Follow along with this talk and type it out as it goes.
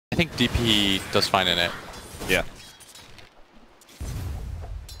think DP does fine in it. Yeah.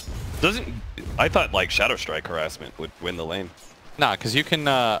 I thought like Shadow Strike harassment would win the lane. Nah, because you can,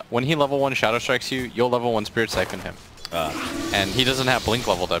 when he level 1 Shadow Strikes you, you'll level 1 Spirit Siphon him. And he doesn't have Blink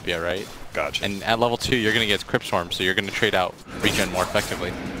leveled up yet, right? Gotcha. And at level 2, you're going to get Crypt Swarm, so you're going to trade out regen more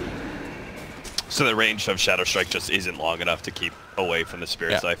effectively. So the range of Shadow Strike just isn't long enough to keep away from the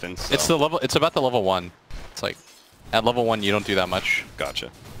Spirit Siphons. So. It's the level. It's about the level 1. It's like, at level 1, you don't do that much.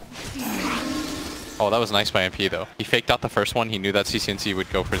 Gotcha. Oh, that was nice by MP, though. He faked out the first one. He knew that CCNC would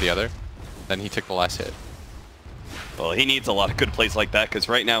go for the other. Then he took the last hit. Well, he needs a lot of good plays like that, because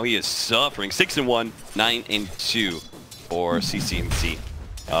right now he is suffering. 6-1, 9-2 for CCNC.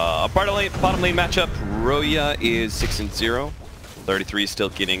 Bottom lane matchup, Roya is 6-0. 33 is still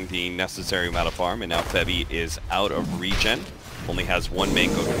getting the necessary amount of farm, and now Febby is out of regen. Only has one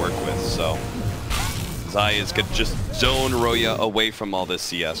mango to work with, so Zai is going to just zone Roya away from all this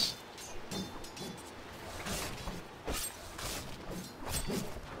CS.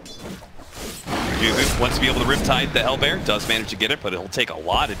 Dubu wants to be able to Riptide the Hellbear, does manage to get it, but it'll take a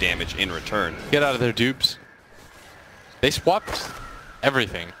lot of damage in return. Get out of there, dupes. They swapped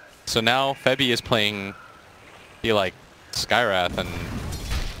everything. So now Febby is playing the like Skyrath, and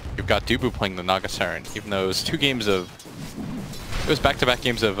you've got Dubu playing the Naga Siren, even though it was it was back-to-back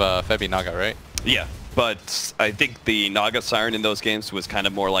games of Febby Naga, right? Yeah, but I think the Naga Siren in those games was kind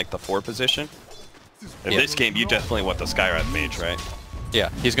of more like the 4 position. In this game, you definitely want the Skyrath Mage, right? Yeah,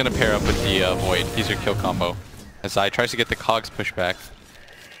 he's going to pair up with the Void. He's your kill combo. As Zai tries to get the Cogs pushback.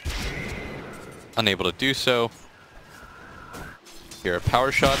 Unable to do so. Here are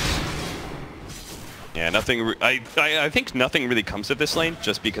power shots. Yeah, nothing. I think nothing really comes of this lane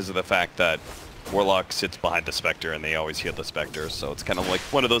just because of the fact that Warlock sits behind the Spectre and they always heal the Spectre, so it's kind of like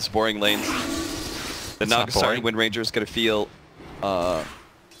one of those boring lanes. The Naga Siren Wind Ranger is going to feel... You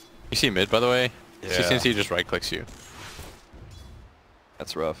see mid, by the way? Yeah. CCNC just right-clicks you.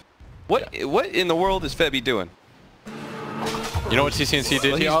 That's rough. What in the world is Febby doing? You know what CCNC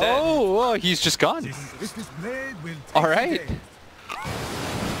did? Well, he's just gone. All right.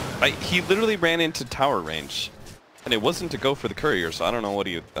 He literally ran into tower range, and it wasn't to go for the courier, so I don't know what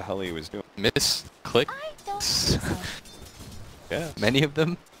the hell he was doing. Misclick. Yeah. Many of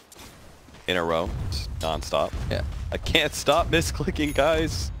them. In a row, non-stop. Yeah. I can't stop misclicking,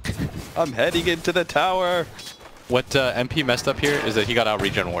 guys. I'm heading into the tower. What MP messed up here is that he got out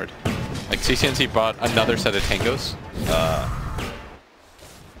regen ward. Like CCNC brought another set of tangos.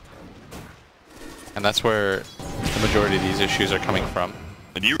 And that's where the majority of these issues are coming from.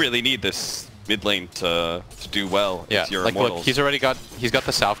 And you really need this mid lane to do well. Yeah, your like Immortals. look, he's got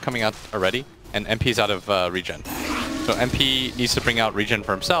the South coming out already, and MP's out of regen. So MP needs to bring out regen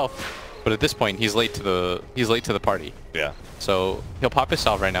for himself, but at this point he's late to the party. Yeah. So he'll pop his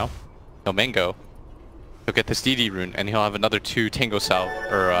salve right now. He'll mango. He'll get this DD rune, and he'll have another 2 tango salve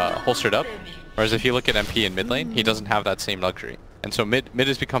or holstered up. Whereas if you look at MP in mid lane, he doesn't have that same luxury. And so mid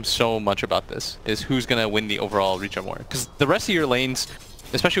has become so much about this, is who's gonna win the overall regen war. Because the rest of your lanes,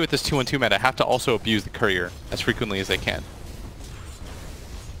 especially with this 2-1-2 meta, have to also abuse the courier as frequently as they can.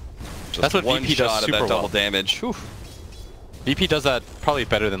 Just that's what one VP shot does of super that double well. damage. Whew. VP does that probably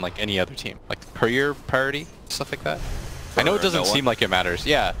better than like any other team. Like courier priority, stuff like that. I know it doesn't seem like it matters,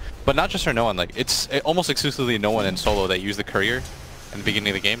 yeah, but not just for no one. Like it's almost exclusively no one in solo that use the courier in the beginning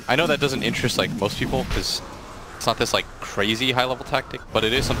of the game. I know that doesn't interest like most people because it's not this like crazy high level tactic, but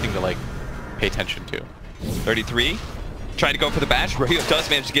it is something to like pay attention to. 33, trying to go for the bash. Roya does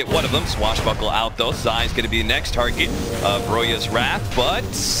manage to get one of them. Swashbuckle out though. Zai is going to be the next target of Roya's Wrath, but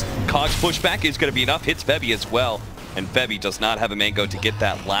Cog's pushback is going to be enough. Hits Febby as well, and Febby does not have a mango to get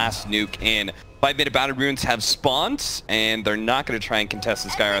that last nuke in. 5-minute battle runes have spawned, and they're not going to try and contest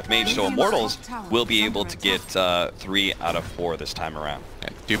the Skyrath Mage, so Immortals will be able to get 3 out of 4 this time around.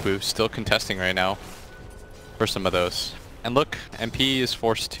 And Dubu still contesting right now for some of those. And look, MP is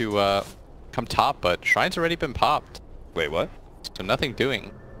forced to come top, but Shrine's already been popped. Wait, what? So nothing doing.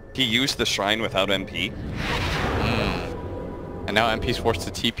 He used the Shrine without MP? And now MP's forced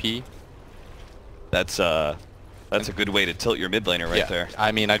to TP. That's a good way to tilt your mid laner right there.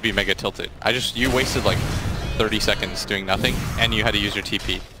 I mean, I'd be mega tilted. You wasted like 30 seconds doing nothing, and you had to use your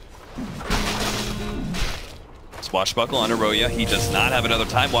TP. Swashbuckle on Roya. He does not have another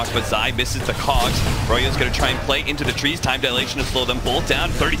time walk, but Zai misses the cogs. Roya's going to try and play into the trees. Time dilation to slow them both down.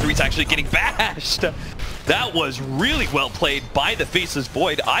 33 is actually getting bashed. That was really well played by the Faceless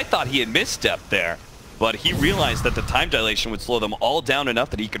Void. I thought he had misstepped there, but he realized that the time dilation would slow them all down enough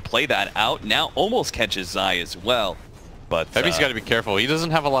that he could play that out. Now almost catches Zai as well. But Febby's got to be careful. He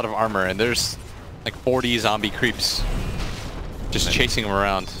doesn't have a lot of armor, and there's like 40 zombie creeps just chasing him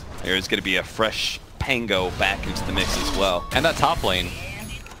around. There's going to be a fresh Pango back into the mix as well. And that top lane.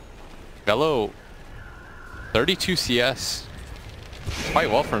 Velo, 32 CS. Quite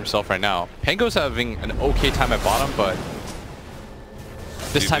well for himself right now. Pango's having an okay time at bottom, but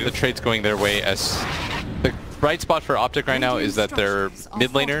this time the trade's going their way. As the bright spot for OpTic right now is that their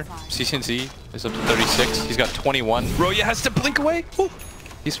mid laner, CCNC, is up to 36. He's got 21. Roya has to blink away. Whew.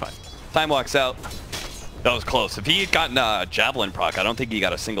 He's fine. Time walks out. That was close. If he had gotten a Javelin proc, I don't think he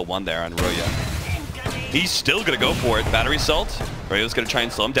got a single one there on Roya. He's still going to go for it. Battery Assault. Roya's going to try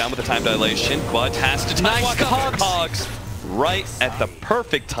and slow him down with the time dilation, but has to time walk up Cogs right at the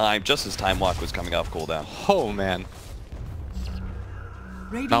perfect time, just as time walk was coming off cooldown. Oh, man.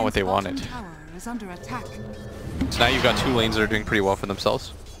 Not what they wanted. So now you've got 2 lanes that are doing pretty well for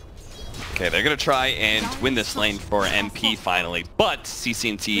themselves. Okay, they're going to try and win this lane for MP finally, but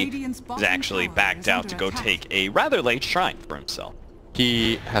CCNT is actually backed out to go take a rather late shrine for himself.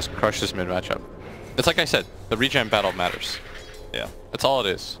 He has crushed this mid matchup. It's like I said, the regen battle matters. Yeah. That's all it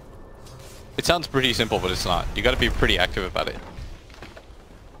is. It sounds pretty simple, but it's not. You got to be pretty active about it.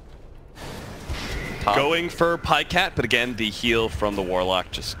 Top. Going for Pycat, but again, the heal from the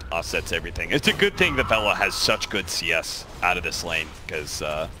Warlock just offsets everything. It's a good thing that Vela has such good CS out of this lane, because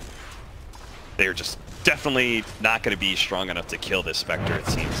they're just definitely not going to be strong enough to kill this Spectre, it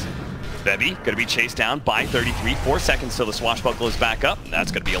seems. Bebby going to be chased down by 33. 4 seconds till the Swashbuckle is back up. And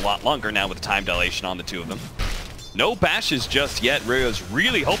that's going to be a lot longer now with the time dilation on the 2 of them. No bashes just yet. Rio's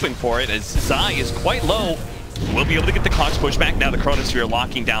really hoping for it as Zai is quite low. We'll be able to get the Cogs pushback. Now the Chronosphere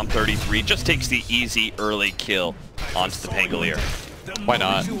locking down 33. Just takes the easy early kill onto the Pangolier. Why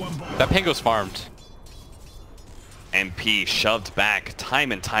not? That Pango's farmed. MP shoved back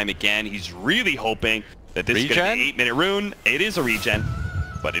time and time again. He's really hoping that this is going to be 8-minute rune. It is a regen,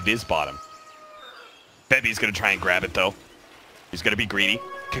 but it is bottom. Bebby's going to try and grab it, though. He's going to be greedy.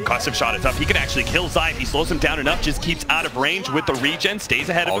 Concussive shot is up. He can actually kill Zai if he slows him down enough. Just keeps out of range with the regen. Stays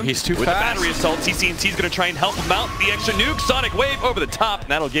ahead of him. He's too with fast. The battery assault. CCNC's going to try and help him out. The extra nuke. Sonic Wave over the top. And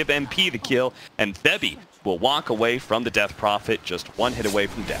that'll give MP the kill. And Bebby will walk away from the Death Prophet. Just 1 hit away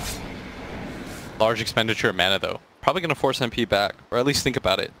from death. Large expenditure of mana, though. Probably going to force MP back. Or at least think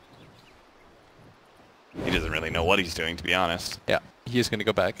about it. He doesn't really know what he's doing, to be honest. Yeah, he is going to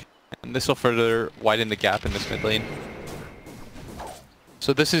go back. And this will further widen the gap in this mid lane.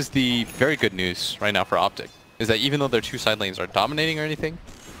 So this is the very good news right now for OpTic, is that even though their 2 side lanes aren't dominating or anything,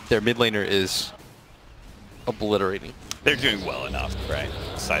 their mid laner is obliterating. They're doing well enough, right?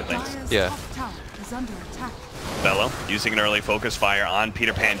 Side lanes. Yeah. Bello using an early focus fire on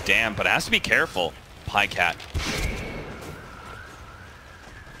Peter Pan Dam, but has to be careful. Pycat.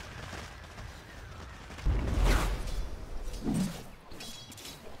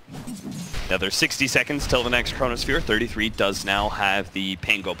 Another 60 seconds till the next Chronosphere. 33 does now have the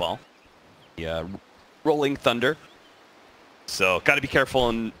Pango Ball. The Rolling Thunder. So, got to be careful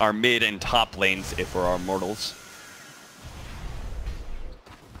in our mid and top lanes if we're our Immortals.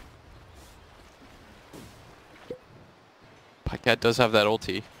 Pycat does have that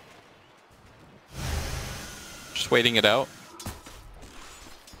ulti. Just waiting it out.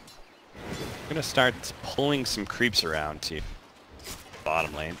 I'm going to start pulling some creeps around to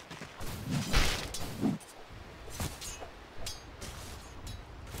bottom lane.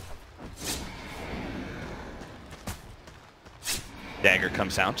 Dagger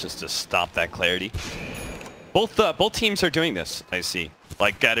comes out just to stop that clarity. Both teams are doing this, I see.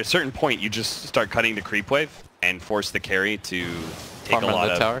 Like at a certain point, you just start cutting the creep wave and force the carry to take farm a lot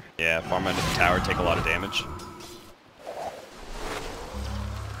of of tower. Yeah, farm under the tower, take a lot of damage.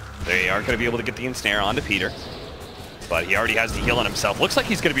 They are going to be able to get the ensnare onto Peter. But he already has the heal on himself. Looks like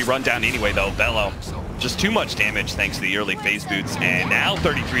he's going to be run down anyway, though. Bello, just too much damage thanks to the early phase boots. And now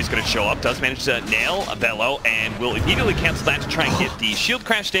 33 is going to show up. Does manage to nail Bello and will immediately cancel that to try and get the shield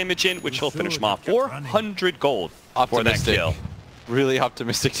crash damage in, which will finish him off. 400 gold for that kill. Really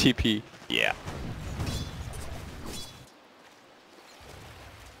optimistic TP. Yeah.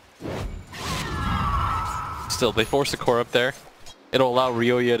 Still, they force the core up there. It'll allow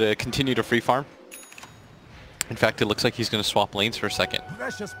Ryoya to continue to free farm. In fact, it looks like he's going to swap lanes for a second.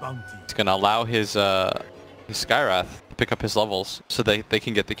 It's going to allow his Skywrath to pick up his levels so they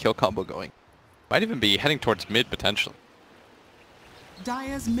can get the kill combo going. Might even be heading towards mid, potentially.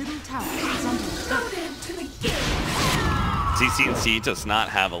 Dire's middle tower is under attack. CCNC does not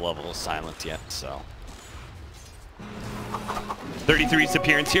have a level of silence yet, so... 33's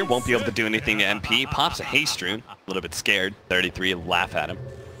appearance here won't be able to do anything to MP. Pops a haste rune, a little bit scared. 33 laugh at him.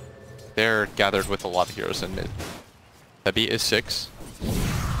 They're gathered with a lot of heroes in mid. Bebby is 6.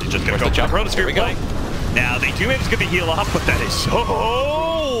 He's just gonna go jump. Chronosphere play. Now they do manage to get the heal off, but that is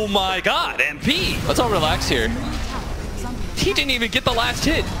so my god, MP! Let's all relax here. He didn't even get the last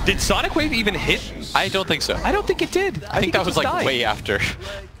hit. Did Sonic Wave even hit? I don't think so. I don't think it did. I think that it was just like died. way after.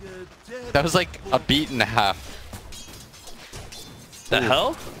 That was like a beat and a half. The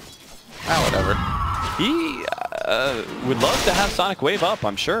hell? Ah, whatever. He would love to have Sonic Wave up,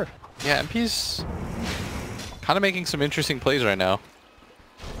 I'm sure. Yeah, MP's kind of making some interesting plays right now.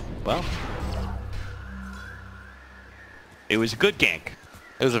 Well, it was a good gank.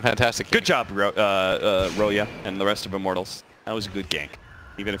 It was a fantastic game. Good job, Roya and the rest of Immortals. That was a good gank,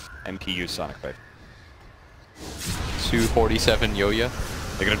 even if MP used Sonic Wave. 247 Yoya.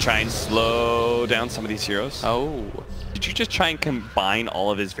 They're going to try and slow down some of these heroes. Oh, Did you just try and combine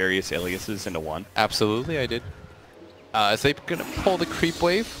all of his various aliases into one? absolutely, I did. Is they going to pull the creep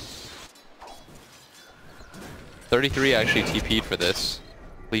wave? 33 actually TP'd for this,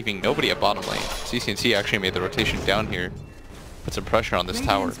 leaving nobody at bottom lane. CCNC actually made the rotation down here. Put some pressure on this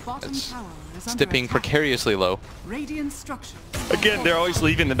tower. It's dipping precariously low. Radiant structures. Again, they're always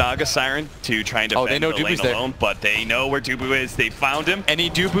leaving the Naga Siren to try and defend they know the lane Dubu's there. alone, but they know where Dubu is. They found him. Any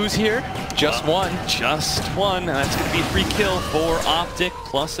Dubus here? Just one. Just one. That's going to be a free kill for OpTic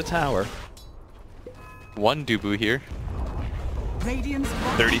plus a tower. One Dubu here.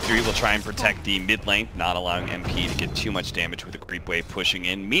 33 will try and protect the mid lane, not allowing MP to get too much damage with the creep wave pushing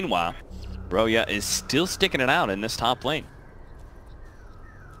in. Meanwhile, Roya is still sticking it out in this top lane.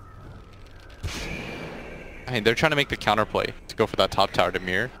 I mean, they're trying to make the counterplay to go for that top tower to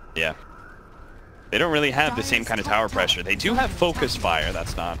mirror. Yeah. They don't really have the same kind of tower pressure. They do have focus fire.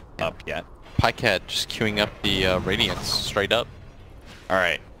 That's not up yet. Pycat just queuing up the Radiance straight up. All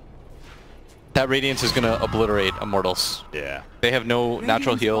right. That Radiance is going to obliterate Immortals. Yeah. They have no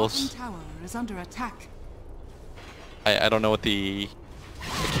natural heals. Tower is under attack. I don't know what the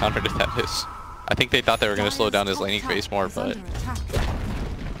counter to that is. I think they thought they were going to slow down his laning phase more, but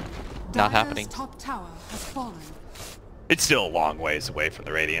not happening. Top tower has fallen. It's still a long ways away from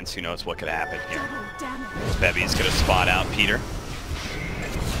the Radiance. Who knows what could happen here. Bevy's going to spot out Peter,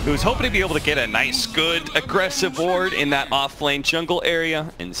 who's hoping to be able to get a nice, good, aggressive ward in that off-lane jungle area.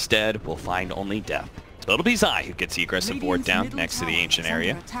 Instead, we'll find only death. So it'll be Zai who gets the aggressive ward down next to the ancient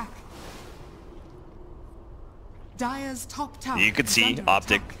area. You can see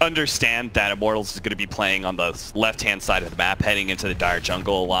OpTic understand that Immortals is going to be playing on the left-hand side of the map, heading into the Dire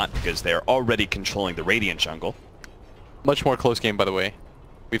jungle a lot because they're already controlling the Radiant jungle. Much more close game, by the way.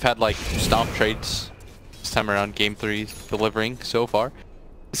 We've had like stomp trades this time around. Game 3 delivering so far.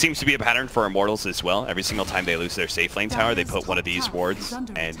 It seems to be a pattern for Immortals as well. Every single time they lose their safe lane tower, they put one of these wards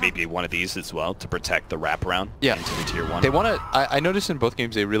and maybe one of these as well to protect the wraparound into the tier 1. They want to. I noticed in both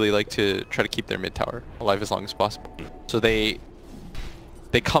games they really like to try to keep their mid tower alive as long as possible. So they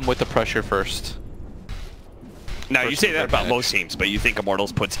come with the pressure first. Now you say that about most teams, but you think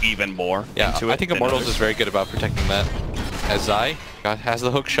Immortals puts even more into it? I think Immortals is very good about protecting that. As Zai has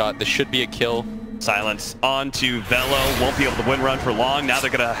the hook shot, this should be a kill. Silence onto Velo, won't be able to win run for long. Now they're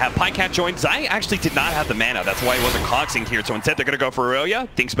going to have Pycat join. Zai actually did not have the mana, that's why he wasn't coxing here. So instead they're going to go for Aurelia,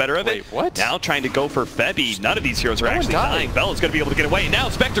 thinks better of it. What? Now trying to go for Febby. None of these heroes are No one actually died. dying. Velo's going to be able to get away. Now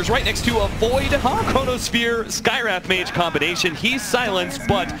Spectre's right next to a Void Chronosphere Skywrath Mage combination. He's silenced,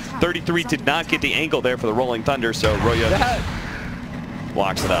 but 33 did not get the angle there for the Rolling Thunder, so Roya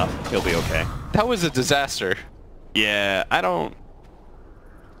walks it off. He'll be okay. That was a disaster. Yeah, I don't...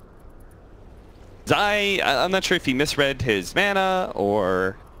 Zai, I'm not sure if he misread his mana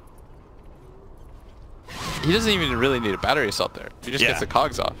or... He doesn't even really need a battery assault there. He just gets the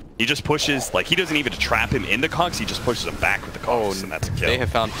cogs off. He just pushes, like, he doesn't even trap him in the cogs, he just pushes him back with the cogs, and that's a kill. They have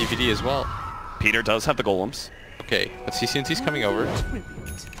found PvD as well. Peter does have the golems. Okay, but CCNC's coming over.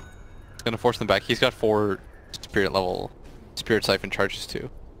 It's going to force them back. He's got 4 Spirit Siphon charges too.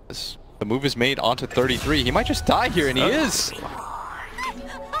 The move is made onto 33. He might just die here, and he is.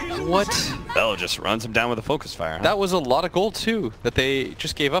 What? Velo just runs him down with a focus fire. Huh? That was a lot of gold too that they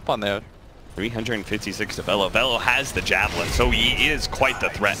just gave up on there. 356 to Velo. Velo has the javelin, so he is quite the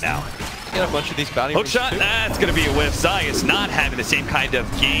threat now. Get a bunch of these bounty Hook shot, too. that's going to be a whiff. Zai is not having the same kind of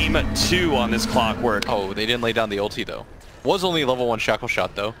game 2 on this clockwork. Oh, they didn't lay down the ulti though. Was only level 1 shackle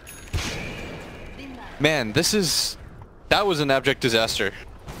shot though. Man, that was an abject disaster.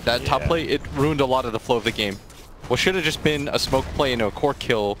 That top play, it ruined a lot of the flow of the game. What should have just been a smoke play into a core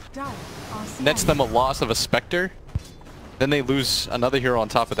kill nets them a loss of a Spectre. Then they lose another hero on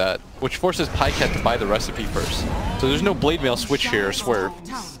top of that, which forces Pycat to buy the recipe first. So there's no blade mail switch here or swerve.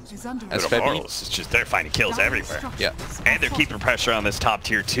 As Febby, it's just they're finding kills everywhere. Yeah. And they're keeping pressure on this top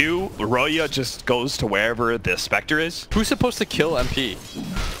tier 2. Roya just goes to wherever the Spectre is. Who's supposed to kill MP?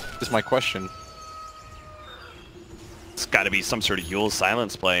 Is my question. it's got to be some sort of Yule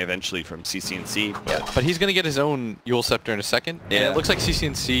silence play eventually from CCNC. Yeah, but he's going to get his own Yule Scepter in a second. Yeah. And it looks like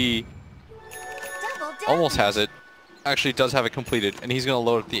CCNC almost has it. Actually does have it completed. And he's going to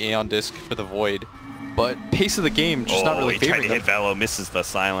load up the Aeon Disc for the Void. But pace of the game just not really he tried favoring to them. hit Velo, misses the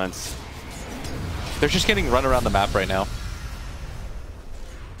silence. They're just getting run around the map right now.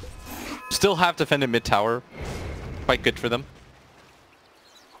 Still have defended mid tower. Quite good for them.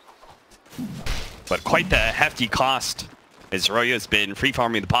 But quite the hefty cost, as Roya's been free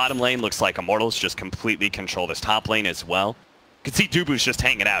farming the bottom lane. Looks like Immortals just completely control this top lane as well. You can see Dubu's just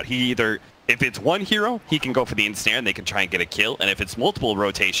hanging out. He either, if it's one hero, he can go for the ensnare and they can try and get a kill. And if it's multiple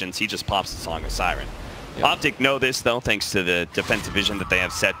rotations, he just pops the Song of Siren. Yep. OpTic know this though, thanks to the defensive vision that they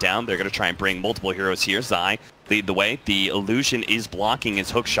have set down. They're going to try and bring multiple heroes here. Zai lead the way. The illusion is blocking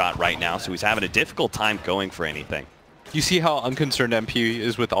his hook shot right now, so he's having a difficult time going for anything. You see how unconcerned MP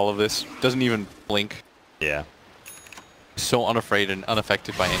is with all of this? Doesn't even blink. Yeah. So unafraid and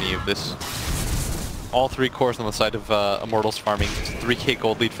unaffected by any of this. All 3 cores on the side of Immortals farming. It's 3k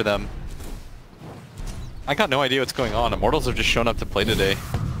gold lead for them. I got no idea what's going on. Immortals have just shown up to play today.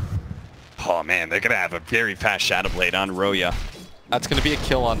 Oh man, they're going to have a very fast Shadow Blade on Roya. That's going to be a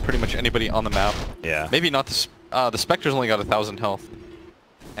kill on pretty much anybody on the map. Yeah. Maybe not the Spectre's only got 1,000 health.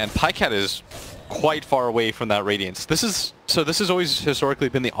 And Pycat is quite far away from that Radiance. This has always historically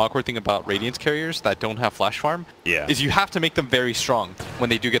been the awkward thing about Radiance carriers that don't have flash farm. Yeah. Is you have to make them very strong when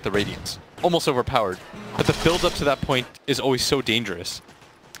they do get the Radiance. Almost overpowered. But the build up to that point is always so dangerous.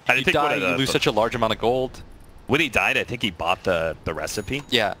 If you die, you lose such a large amount of gold. When he died, I think he bought the recipe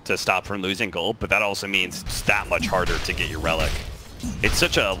to stop from losing gold, but that also means it's that much harder to get your relic. It's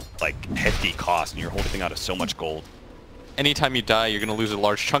such a hefty cost, and you're holding out of so much gold. Anytime you die, you're going to lose a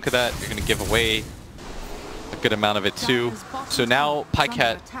large chunk of that. You're going to give away a good amount of it too. So now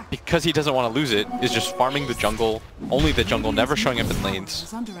Pycat, because he doesn't want to lose it, is just farming the jungle, only the jungle, never showing up in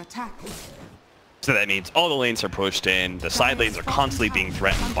lanes. So that means all the lanes are pushed in, the side lanes are constantly being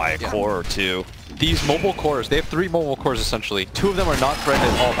threatened by a core or two. These mobile cores, they have 3 mobile cores essentially. 2 of them are not threatened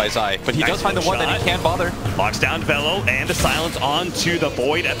at all by Zai, but he does find the one that he can't bother. Locks down Velo and the silence onto the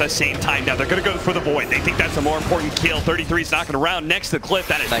Void at the same time. Now they're going to go for the Void. They think that's a more important kill. 33 is knocking around next to the cliff.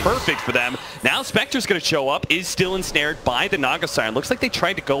 That is perfect for them. Now Spectre's going to show up, is still ensnared by the Naga Siren. Looks like they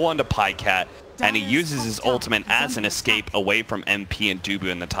tried to go onto Pycat, and he uses his ultimate as an escape away from MP and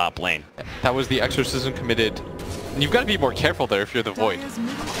Dubu in the top lane. That was the exorcism committed. And you've got to be more careful there if you're the Void.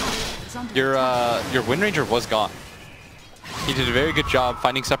 Your Wind Ranger was gone. He did a very good job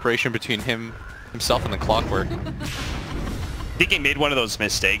finding separation between himself and the Clockwork. I think he made one of those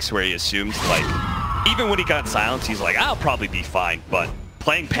mistakes where he assumed, even when he got silenced, he's like, I'll probably be fine, but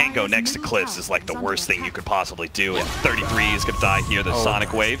playing Pango next to cliffs is the worst thing you could possibly do, and 33 is going to die here, the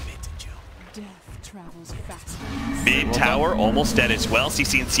Sonic Wave. Mid tower almost dead as well.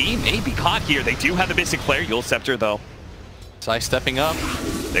 CCNC may be caught here. They do have the Mystic Flare. Yule Scepter though. Zai stepping up.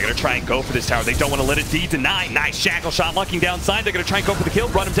 They're going to try and go for this tower. They don't want to let it deny. Nice shackle shot locking downside. They're going to try and go for the kill.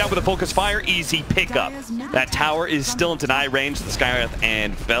 Run him down with a focus fire. Easy pickup. That tower is still in deny range. The Skywrath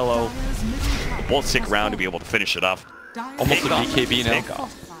and Velo will both stick around to be able to finish it off. Almost a BKB now.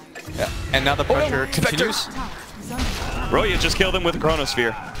 Yeah. And now the pressure continues. Roya just killed him with a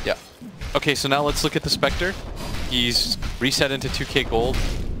Chronosphere. Yeah. Okay, so now let's look at the Spectre. He's reset into 2k gold.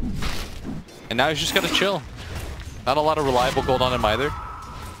 And now he's just got to chill. Not a lot of reliable gold on him either.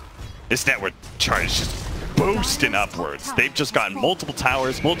 This network chart is just boosting upwards. They've just gotten multiple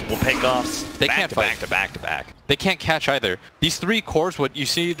towers, multiple pickoffs. They can't fight. Back to back. They can't catch either. These 3 cores, what you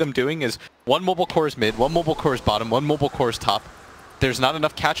see them doing is 1 mobile core is mid, 1 mobile core is bottom, 1 mobile core is top. There's not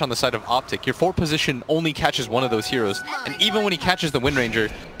enough catch on the side of OpTic. Your 4 position only catches one of those heroes. And even when he catches the Wind Ranger,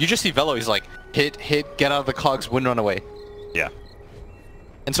 you just see Velo, he's like, hit, get out of the cogs, win, run away. Yeah.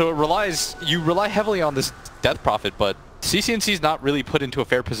 And so you rely heavily on this Death Prophet, but CCNC's not really put into a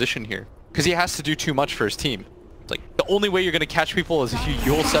fair position here. Because he has to do too much for his team. It's like, the only way you're going to catch people is if you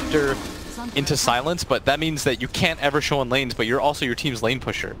Yule Scepter into silence, but that means that you can't ever show in lanes, but you're also your team's lane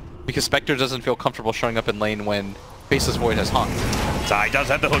pusher. Because Spectre doesn't feel comfortable showing up in lane when Faceless Void has Hawk. Zai does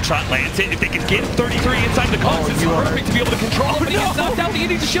have the hook shot, lands it. If they can get 33 inside the cogs, it's perfect to be able to control. But he gets knocked out. He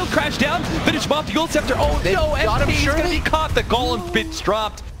needs the shield crash down. Finish him off the Yule Scepter. Oh no, MP's going to be caught. The Golem bits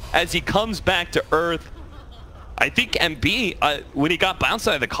dropped as he comes back to Earth. I think MB, when he got bounced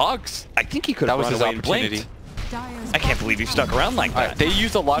out of the cogs, I think he could have run away and blinked. I can't believe he stuck around like that. They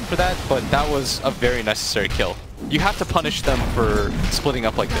used a lot for that, but that was a very necessary kill. You have to punish them for splitting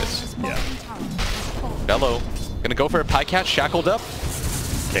up like this. Yeah. Velo, gonna go for a Pycat, shackled up.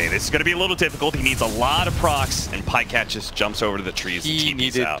 Okay, this is gonna be a little difficult. He needs a lot of procs, and Pycat just jumps over to the trees and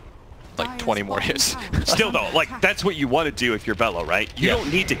teams out. like 20 more hits. Still though, like that's what you want to do if you're Velo, right? You Yeah.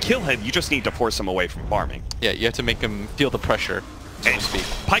 don't need to kill him, you just need to force him away from farming. Yeah, you have to make him feel the pressure, so to And speak.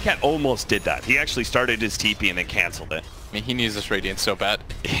 Pycat almost did that. He actually started his TP and then canceled it. I mean, he needs this Radiance so bad.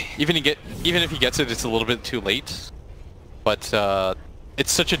 Even if he gets it, it's a little bit too late. But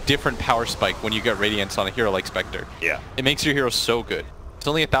it's such a different power spike when you get Radiance on a hero like Spectre. Yeah. It makes your hero so good. It's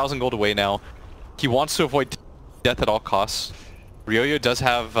only 1,000 gold away now. He wants to avoid death at all costs. Ryoyo does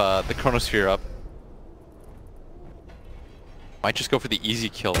have the Chronosphere up. Might just go for the easy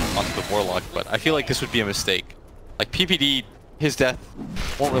kill onto the Warlock, but I feel like this would be a mistake. Like PPD, his death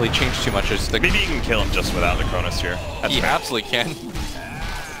won't really change too much. As the Maybe you can kill him just without the Chronosphere. That's he fair. absolutely can.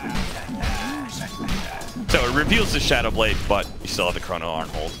 So it reveals the Shadow Blade, but you still have the Chrono on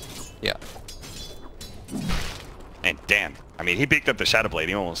hold. Yeah. And damn, I mean, he picked up the Shadow Blade.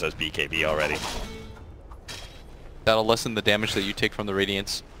 He almost has BKB already. That'll lessen the damage that you take from the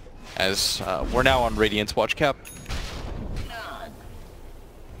Radiance, as we're now on Radiance watch cap.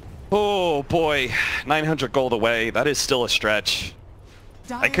 Oh boy, 900 gold away. That is still a stretch.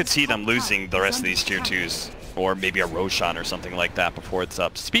 I could see them losing the rest of these tier 2s, or maybe a Roshan or something like that before it's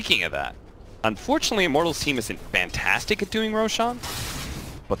up. Speaking of that, unfortunately Immortals team isn't fantastic at doing Roshan,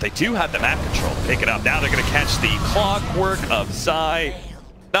 but they do have the map control to pick it up. Now they're going to catch the clockwork of Zai,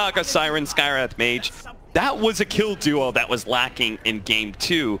 Naga Siren, Skywrath Mage. That was a kill duo that was lacking in game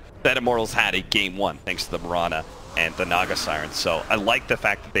 2 that Immortals had in game 1, thanks to the Mirana and the Naga Siren. So I like the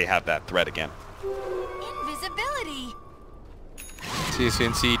fact that they have that threat again. Invisibility.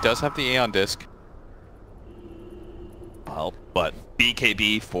 CNC does have the Aeon disc. Well, but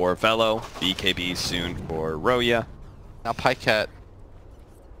BKB for Velo, BKB soon for Roya. Now Pycat.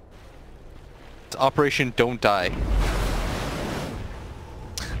 It's Operation Don't Die.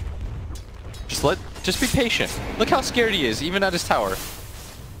 Just be patient. Look how scared he is, even at his tower.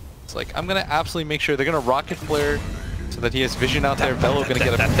 It's like, I'm gonna absolutely make sure they're gonna rocket flare so that he has vision out there. Velo gonna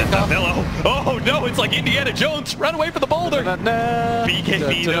get a pick off. Velo. Oh no, it's like Indiana Jones. Run away from the boulder.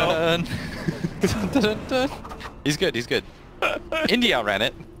 BKB no. He's good, he's good. Indy outran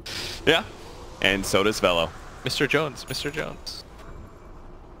it. Yeah. And so does Velo. Mr. Jones, Mr. Jones.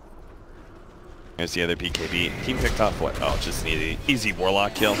 There's the other BKB. Team picked off what? Oh, just an easy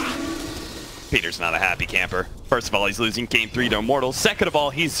Warlock kill. Peter's not a happy camper. First of all, he's losing game 3 to Immortals. Second of all,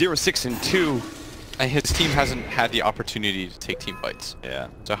 he's 0-6-2. And his team hasn't had the opportunity to take team fights. Yeah.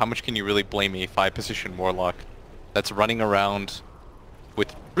 So how much can you really blame a 5-position Warlock that's running around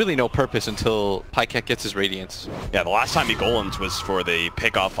with really no purpose until Pycat gets his Radiance? Yeah, the last time he golems was for the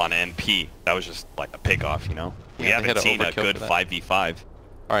pickoff on NP. That was just like a pickoff, you know? We Yeah, they haven't had seen an a overkill good for that. 5v5.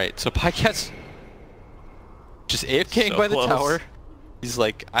 Alright, so Pycat's just AFKing So by the close. tower. He's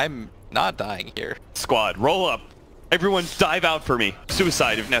like, I'm not dying here. Squad, roll up. Everyone dive out for me.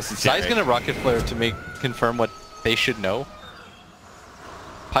 Suicide if necessary. Zai's gonna rocket flare to confirm what they should know.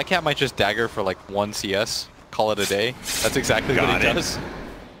 Pycat might just dagger for like 1 CS, call it a day. That's exactly what Got he it. does.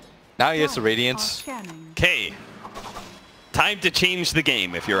 Now he has the Radiance. Okay. Time to change the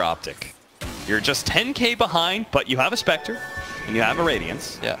game if you're OpTic. You're just 10k behind, but you have a Spectre, and you have a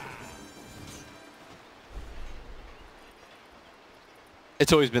Radiance. Yeah.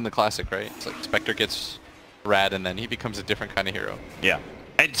 It's always been the classic, right? It's like Spectre gets rad and then he becomes a different kind of hero. Yeah.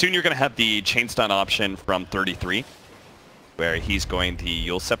 And soon you're going to have the chain stun option from 33, where he's going the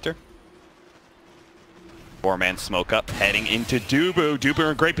Yule Scepter. 4-man smoke up, heading into Dubu.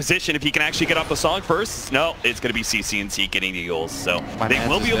 Dubu in great position if he can actually get off the song first. No, it's going to be CC&C getting the Yules. So they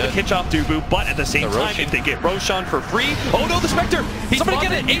will be able to catch off Dubu, but at the same time, if they get Roshan for free... Oh no, the Spectre! Somebody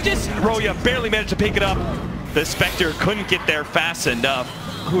get it! Aegis! Roya barely managed to pick it up. The Spectre couldn't get there fast enough.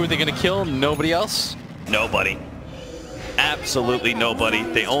 Who are they going to kill? Nobody else? Nobody. Absolutely nobody.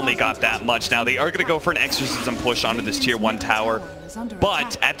 They only got that much. Now they are going to go for an exorcism push onto this tier 1 tower,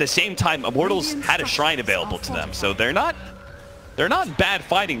 but at the same time, Immortals had a shrine available to them, so they're not in bad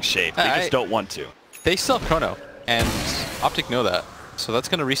fighting shape. They just don't want to. They still have Chrono, and OpTic know that, so that's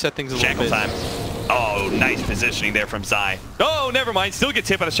going to reset things a little Shackle bit. time. Oh, nice positioning there from Zai. Oh, never mind. Still gets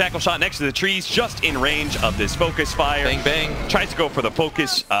hit by the shackle shot next to the trees, just in range of this focus fire. Bang, bang. Tries to go for the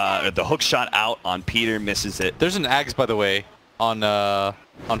focus, the hook shot out on Peter, misses it. There's an Ags, by the way, on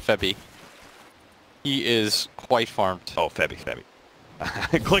Febby. He is quite farmed. Oh, Febby.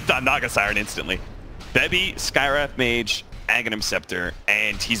 Clicked on Naga Siren instantly. Febby, Skywrath Mage, Aghanim Scepter,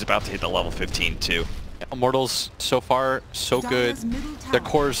 and he's about to hit the level 15 too. Immortals, so far, so good. Their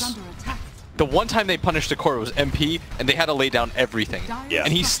cores... The one time they punished the core was MP, and they had to lay down everything. Yeah.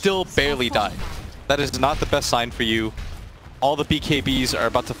 And he still barely died. That is not the best sign for you. All the BKBs are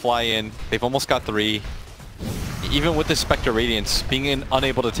about to fly in. They've almost got 3. even with the Spectre Radiance, being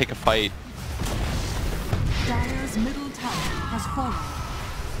unable to take a fight. Dire's middle tower has fallen.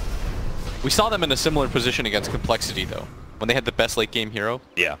 We saw them in a similar position against Complexity, though. When they had the best late game hero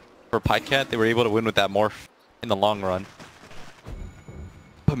Yeah. for Pycat, they were able to win with that morph in the long run.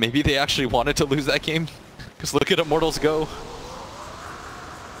 But maybe they actually wanted to lose that game. Because look at Immortals go.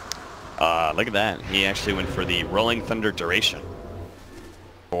 Look at that. He actually went for the Rolling Thunder duration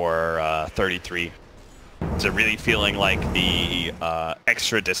for 33. So really feeling like the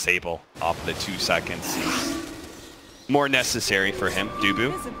extra disable off the 2 seconds is more necessary for him.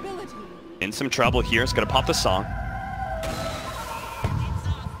 Dubu in some trouble here. He's going to pop the song.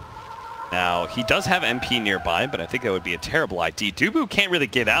 Now, he does have MP nearby, but I think that would be a terrible ID. Dubu can't really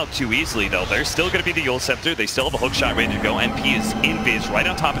get out too easily, though. There's still going to be the Yule Scepter. They still have a hook shot ready to go. MP is invis right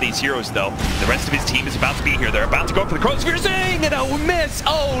on top of these heroes, though. The rest of his team is about to be here. They're about to go for the Chronosphere Zing, and a miss!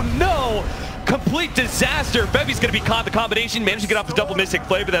 Oh, no! Complete disaster. Bevy's going to be caught in the combination. Managed to get off the double Mystic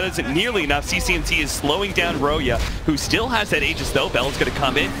Flare, but that isn't nearly enough. CCNC is slowing down Roya, who still has that Aegis, though. Bella's going to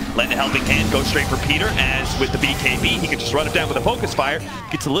come in, letting a helping hand go straight for Peter, as with the BKB, he can just run him down with a Focus Fire.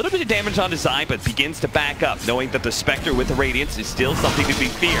 Gets a little bit of damage on his eye, but begins to back up, knowing that the Spectre with the Radiance is still something to be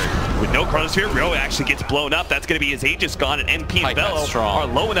feared. With no Chronosphere, Roya actually gets blown up. That's going to be his Aegis gone, and MP and Bella are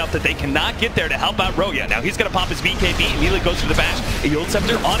low enough that they cannot get there to help out Roya. Now he's going to pop his BKB, immediately goes for the bash. A Yule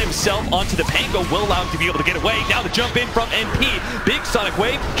Scepter on himself onto the Pango will allow him to be able to get away. Now the jump in from NP. Big Sonic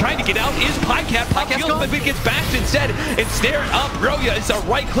Wave trying to get out is Pycat. Pycat feels like gets bashed instead and snared up. Roya is a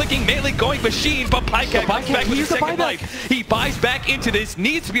right-clicking melee going machine, but Pycat comes back with a second life. He buys back into this,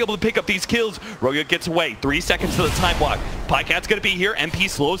 needs to be able to pick up these kills. Roya gets away. 3 seconds to the time walk. Pycat's going to be here. MP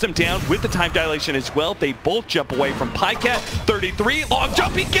slows him down with the time dilation as well. They both jump away from Pycat. 33, long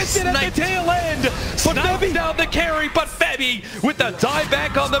jump. He gets it at the tail end. Snipes down the carry, but Febby with the dive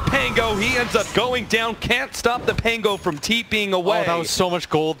back on the Pango. He ends up going down. Can't stop the Pango from TPing away. Oh, that was so much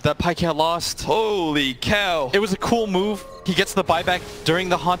gold that Pycat lost. Holy cow. It was a cool move. He gets the buyback during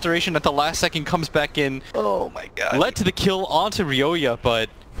the haunt duration at the last second, comes back in. Oh my god. Led to the kill onto Ryoya, but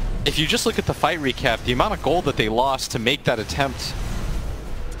if you just look at the fight recap, the amount of gold that they lost to make that attempt,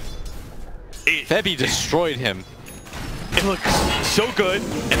 Febby destroyed him. It looked so good,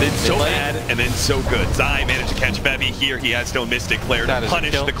 and then so bad, and then so good. Zai managed to catch Febby here. He has no Mystic Flare to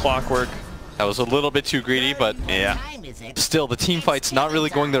punish the Clockwork. That was a little bit too greedy, but yeah. Still, the team fight's not really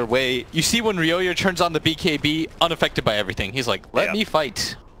going their way. You see when Ryoya turns on the BKB, unaffected by everything. He's like, let me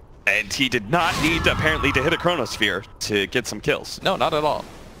fight. And he did not need, apparently, to hit a Chronosphere to get some kills. No, not at all.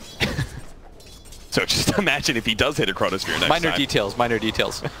 So just imagine if he does hit a Chronosphere next minor time. details, minor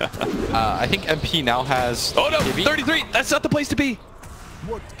details. I think MP now has... Oh no, MKB. 33! That's not the place to be!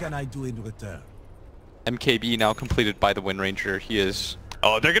 What can I do in return? MKB now completed by the Wind Ranger. He is...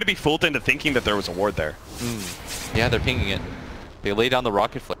 Oh, they're going to be fooled into thinking that there was a ward there. Yeah, they're pinging it. They lay down the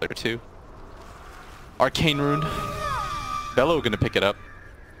Rocket Flare too. Arcane Rune. Bello gonna pick it up.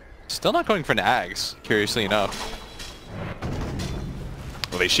 Still not going for an Ags, curiously enough.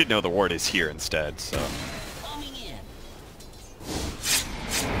 Well, they should know the ward is here instead, so...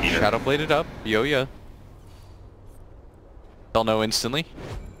 Shadow bladed up. Ryoya. They'll know instantly.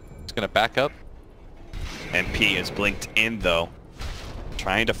 He's gonna back up. MP is blinked in though.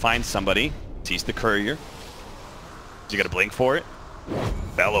 Trying to find somebody. Sees the courier. Is he gonna blink for it?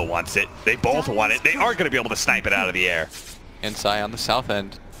 Bello wants it. They both want it. They are gonna be able to snipe it out of the air. And Sai on the south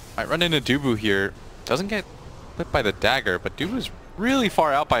end. Might run into Dubu here. Doesn't get hit by the dagger, but Dubu's really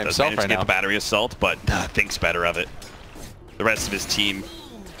far out by himself right now. The battery assault, but thinks better of it. The rest of his team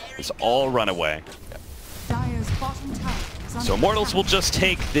is all run away. So Immortals will just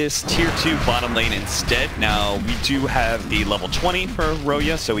take this tier 2 bottom lane instead. Now we do have the level 20 for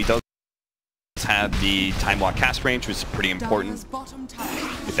Roya, so he does have the time walk cast range, which is pretty important.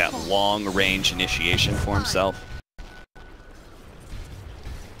 With that long range initiation for himself.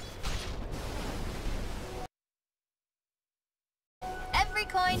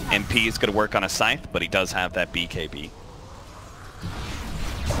 MP is going to work on a scythe, but he does have that BKB.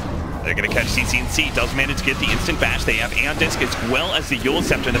 They're going to catch CCNC. Does manage to get the instant bash. They have Aeon Disc as well as the Yule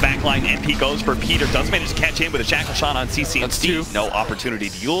Scepter in the back line. MP goes for Peter. Does manage to catch him with a Shackle Shot on CCNC. No opportunity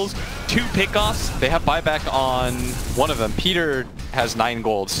to Yules. 2 pickoffs. They have buyback on one of them. Peter has 9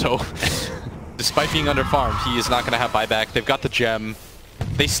 gold, so despite being underfarmed, he is not going to have buyback. They've got the gem.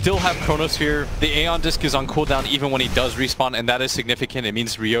 They still have Chronosphere. The Aeon Disc is on cooldown even when he does respawn, and that is significant. It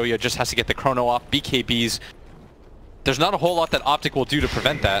means Ryoya just has to get the Chrono off. BKBs. There's not a whole lot that OpTic will do to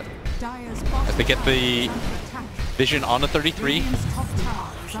prevent that. As they get the vision on the 33.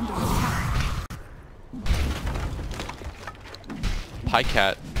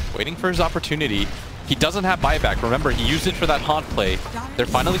 Pycat waiting for his opportunity. He doesn't have buyback. Remember, he used it for that haunt play. They're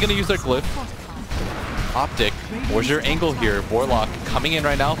finally going to use their glyph. OpTic, where's your angle here? Warlock coming in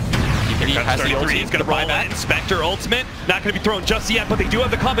right now. He has the ult. He's going to buy back. Spectre ultimate. Not going to be thrown just yet, but they do have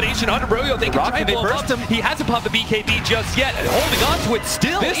the combination under Royo. They can try and burst him. He hasn't popped the BKB just yet. And holding on to it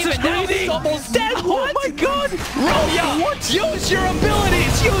still. This is greedy. He's almost dead. Oh my god. Royo, use your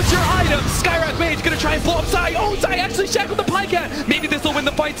abilities. Use your items. Skyrock Mage going to try and blow up Zai. Oh, Zai actually shackled the Pycat. Maybe this will win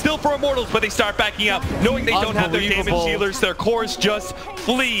the fight still for Immortals, but they start backing up, knowing they don't have their damage healers. Their cores just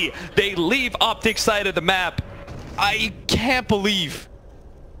flee. They leave OpTic side of the map. I can't believe.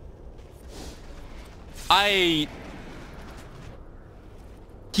 He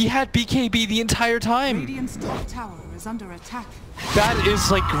had BKB the entire time. Radiant's top tower is under attack. That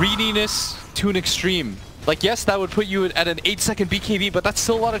is like greediness to an extreme. Like, yes, that would put you at an 8-second BKB, but that's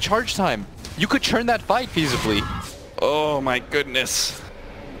still a lot of charge time. You could turn that fight feasibly. Oh my goodness.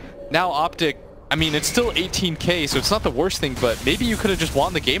 Now OpTic, I mean, it's still 18k, so it's not the worst thing, but maybe you could have just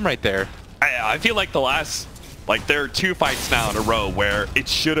won the game right there. I feel like the last, like, there are 2 fights now in a row where it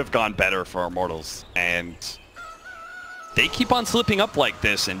should have gone better for Immortals, and they keep on slipping up like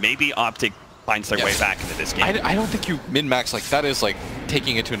this, and maybe OpTic finds their way back into this game. I don't think you min-max like that. Is like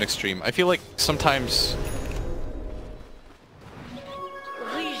taking it to an extreme. I feel like sometimes...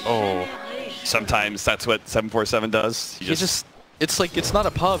 Oh. Sometimes that's what 747 does. You just... It's like, it's not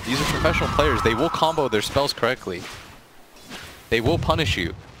a pub. These are professional players. They will combo their spells correctly. They will punish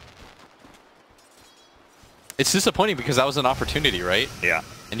you. It's disappointing because that was an opportunity, right? Yeah.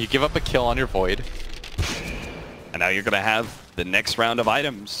 And you give up a kill on your Void. And now you're going to have the next round of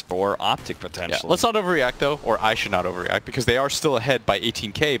items for OpTic potentially. Yeah. Let's not overreact though, or I should not overreact, because they are still ahead by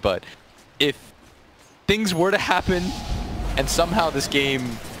 18k, but if things were to happen and somehow this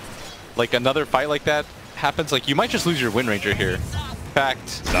game, like another fight like that happens, like you might just lose your Wind Ranger here. In fact,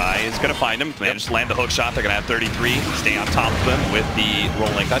 Zai is going to find him. Managed to land the hook shot. They're going to have 33. Stay on top of them with the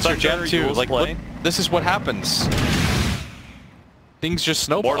rolling. That's your gem too. Like, play. This is what happens. Things just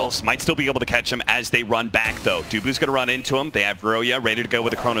snowball. Immortals might still be able to catch him as they run back, though. Dubu's going to run into him. They have Roya ready to go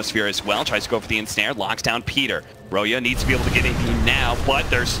with the Chronosphere as well. Tries to go for the ensnare. Locks down Peter. Roya needs to be able to get in now, but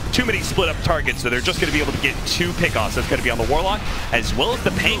there's too many split-up targets, so they're just going to be able to get 2 pickoffs. That's going to be on the Warlock, as well as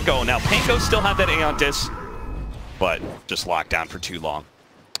the Panko. Now, Panko still have that Aeon Disc, but just locked down for too long.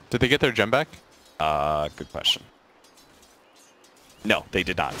 Did they get their gem back? Good question. No, they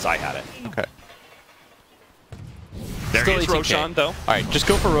did not. Zai had it. Okay. There Still is 18K. Roshan, though. All right, just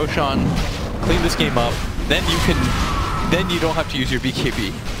go for Roshan, clean this game up, then you don't have to use your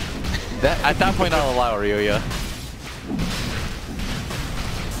BKB. At that point, I'll allow Ryoya.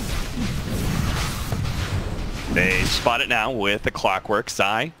 They spot it now with the Clockwork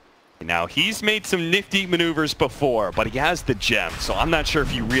Zai. Now, he's made some nifty maneuvers before, but he has the gem, so I'm not sure if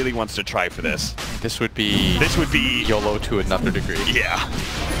he really wants to try for this. This would be YOLO to another degree. Yeah.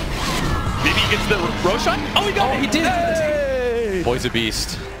 Maybe he gets the Roshan? Oh, he got it! He did! Hey! Boy's a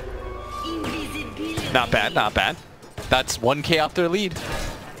beast. Not bad, not bad. That's 1k off their lead.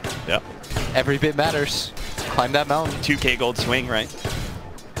 Yep. Every bit matters. Climb that mountain. 2k gold swing, right?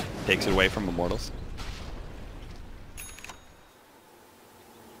 Takes it away from Immortals.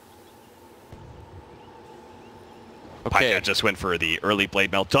 Okay. Pycat just went for the early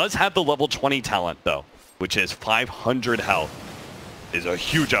Blade Mail. Does have the level 20 talent, though, which is 500 health. Is a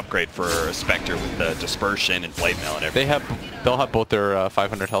huge upgrade for a Spectre with the Dispersion and Blade Mail and everything. They'll have both their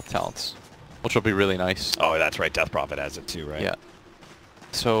 500 health talents, which will be really nice. Oh, that's right. Death Prophet has it too, right? Yeah.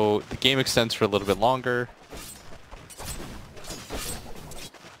 So the game extends for a little bit longer.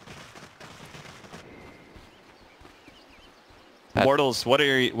 Immortals, what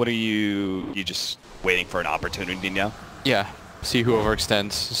are you just waiting for an opportunity now? Yeah. See who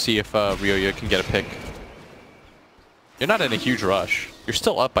overextends. See if Ryoya can get a pick. You're not in a huge rush. You're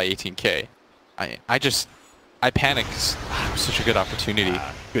still up by 18k. I panicked 'cause it was such a good opportunity.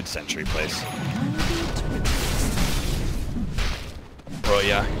 Good sentry place.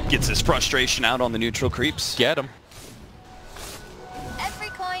 Roya gets his frustration out on the neutral creeps. Get him. Every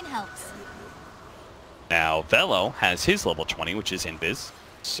coin helps. Now, Velo has his level 20, which is Invis.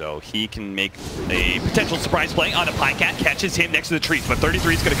 So he can make a potential surprise play on a Pycat, catches him next to the trees, but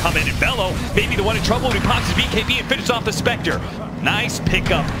 33 is going to come in, and Velo may be the one in trouble when he pops his BKB and finishes off the Spectre. Nice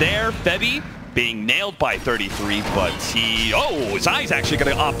pickup there. Febby being nailed by 33, but Zai's actually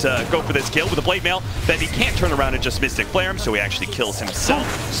going to opt to go for this kill with a Blade Mail. Febby can't turn around and just Mystic Flare him, so he actually kills himself,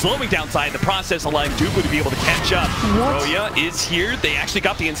 slowing down Zai in the process, allowing Dubu to be able to catch up. Roya is here. They actually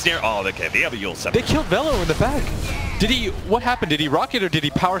got the ensnare. Oh, okay, they have a Yule 7. They killed Velo in the back. What happened? Did he rocket or did he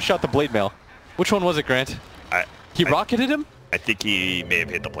power shot the Blade Mail? Which one was it, Grant? He rocketed him? I think he may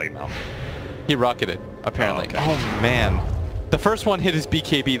have hit the Blade Mail. He rocketed, apparently. Oh, okay. Oh, man. The first one hit his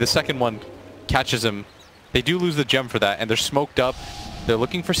BKB. The second one catches him. They do lose the gem for that, and they're smoked up. They're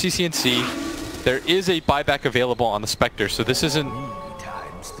looking for CC&C. There is a buyback available on the Spectre, so this isn't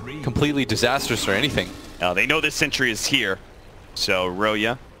completely disastrous or anything. Now, they know this sentry is here. So,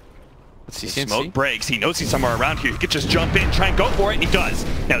 Roya. CC&C? Smoke breaks. He knows he's somewhere around here. He could just jump in, try and go for it, and he does.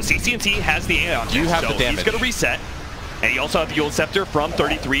 Now, CC&C has the A on him, You have so the damage. he's going to reset. And he also has the Eul's Scepter from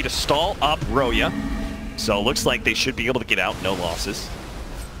 33 to stall up Roya. So, it looks like they should be able to get out. No losses.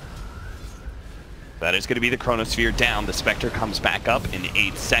 That is going to be the Chronosphere down. The Spectre comes back up in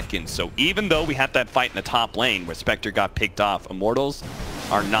 8 seconds. So even though we had that fight in the top lane where Spectre got picked off, Immortals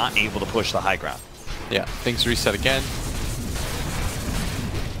are not able to push the high ground. Yeah, things reset again.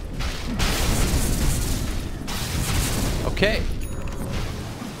 Okay.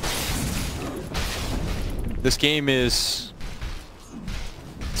 This game is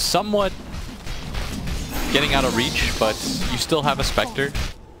somewhat getting out of reach, but you still have a Spectre.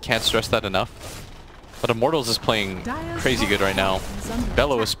 Can't stress that enough. But Immortals is playing crazy good right now.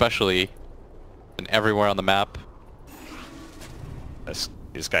 Bello especially, and everywhere on the map.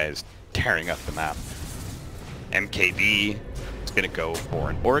 This guy is tearing up the map. MKB is going to go for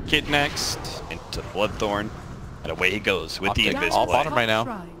an Orchid next, into Bloodthorn, and away he goes with the OpTic Invis all play. bottom right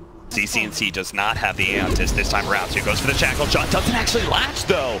now. CC&C does not have the Aeontis this time around, so he goes for the Shackle shot. Doesn't actually latch,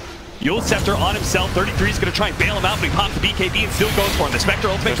 though. Eul's Scepter on himself. 33 is going to try and bail him out, but he pops the BKB and still goes for him. The Spectre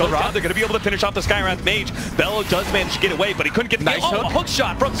ultimate goes down. They're going to be able to finish off the Skywrath Mage. Bello does manage to get away, but he couldn't get the Nice kill. hook. A hook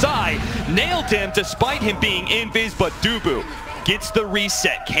shot from Zai. Nailed him despite him being invis, but Dubu gets the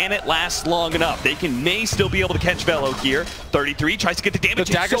reset. Can it last long enough? They may still be able to catch Bello here. 33 tries to get the damage.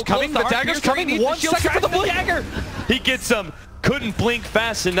 The dagger's coming. The dagger's coming. 1 second for the blink. Dagger. He gets some. Couldn't blink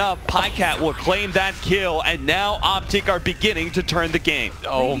fast enough. Pycat will claim that kill, and now OpTic are beginning to turn the game.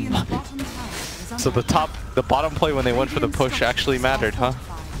 Oh my. So the bottom play when they went for the push actually mattered, huh?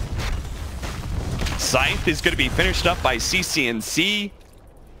 Scythe is going to be finished up by CC&C.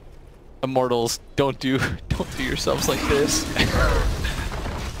 Immortals, don't do yourselves like this.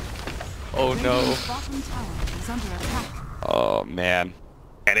 Oh no. Oh man.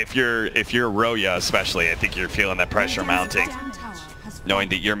 And if you're Roya especially, I think you're feeling that pressure mounting. Knowing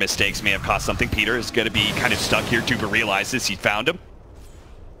that your mistakes may have cost something. Peter is going to be kind of stuck here. Duba realizes he found him.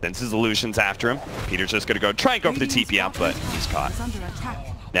 Sends his illusions after him. Peter's just going to go try and go for the TP out, but he's caught.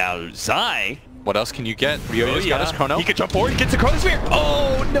 Now Zai. What else can you get? Ryoya's got his chrono. He can jump forward, gets the Chronosphere.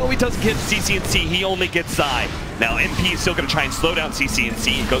 Oh no, he doesn't get CC&C. He only gets Zai. Now MP is still going to try and slow down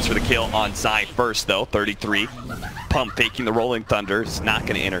CC&C. He goes for the kill on Zai first though. 33. Pump faking the Rolling Thunder. Is not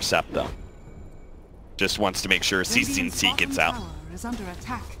going to intercept though. Just wants to make sure CC&C gets out.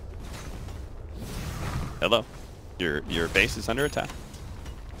 Hello. Your base is under attack.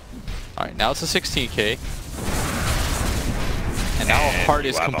 All right, now it's a 16k. And now a heart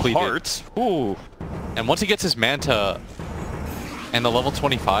is completed. Heart. Ooh. And once he gets his Manta and the level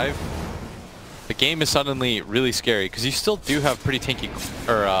 25, the game is suddenly really scary because you still do have pretty tanky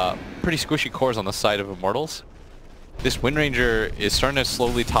or pretty squishy cores on the side of Immortals. This Windranger is starting to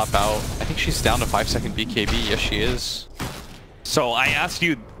slowly top out. I think she's down to 5-second BKB. Yes, she is. So I asked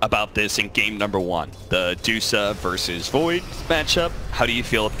you about this in game number 1, the Dusa versus Void matchup. How do you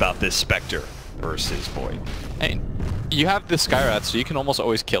feel about this Spectre versus Void? Hey, you have the Skywrath, so you can almost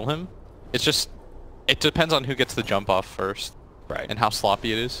always kill him. It's just, it depends on who gets the jump off first. Right. And how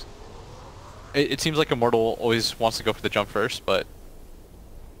sloppy it is. It seems like Immortal always wants to go for the jump first, but...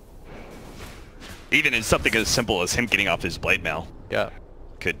 Even in something as simple as him getting off his Blade Mail Yeah.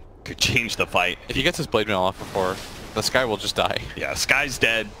 could change the fight. If he gets his Blade Mail off before, the Sky will just die. Yeah, Sky's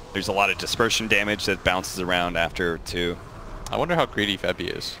dead. There's a lot of dispersion damage that bounces around after too. I wonder how greedy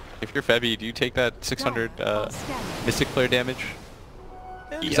Febby is. If you're Febby, do you take that 600 Mystic Flare damage?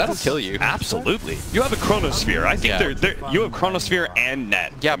 Because that'll kill you. Absolutely. You have a Chronosphere. I think Yeah. you have Chronosphere and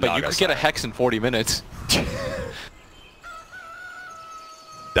Net. Yeah, from but you Naga could get a side. Hex in 40 minutes.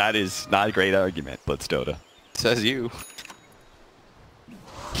 That is not a great argument, but Dota. Says you.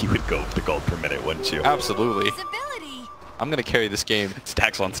 You would go with the gold per minute, wouldn't you? Absolutely. I'm going to carry this game.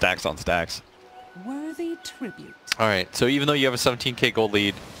 Stacks on stacks on stacks. Worthy tribute. Alright, so even though you have a 17k gold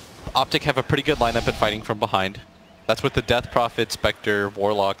lead, OpTic have a pretty good lineup at fighting from behind. That's with the Death Prophet, Spectre,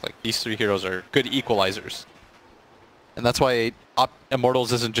 Warlock. Like, these 3 heroes are good equalizers. And that's why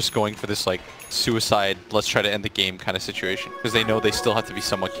Immortals isn't just going for this, like, suicide, let's try to end the game kind of situation. Because they know they still have to be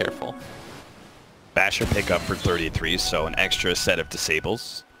somewhat careful. Basher pickup for 33, so an extra set of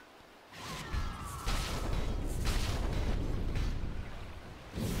disables.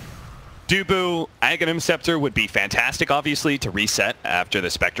 Dubu, Aghanim Scepter would be fantastic, obviously, to reset after the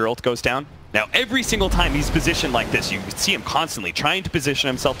Spectre ult goes down. Now, every single time he's positioned like this, you can see him constantly trying to position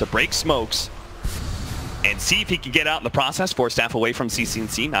himself to break smokes and see if he can get out in the process. 4 staff away from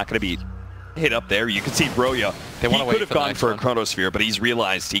CCNC, not going to be hit up there. You can see Roya, he could have gone for a Chronosphere, but he's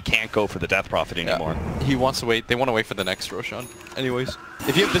realized he can't go for the Death Prophet anymore. He wants to wait. They want to wait for the next Roshan. Anyways,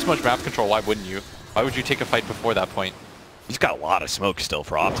 if you have this much map control, why wouldn't you? Why would you take a fight before that point? He's got a lot of smoke still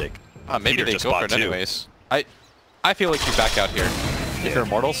for OpTic. Maybe Peter they just go for bought it 2. anyways. I feel like you back out here. If you're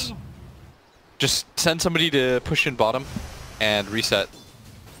Immortals, just send somebody to push in bottom and reset.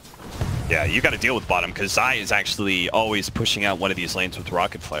 Yeah, you got to deal with bottom because Zai is actually always pushing out one of these lanes with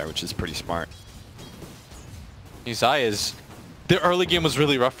Rocket Flare, which is pretty smart. Zai is... The early game was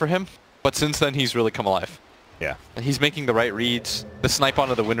really rough for him, but since then he's really come alive. Yeah. And he's making the right reads. The snipe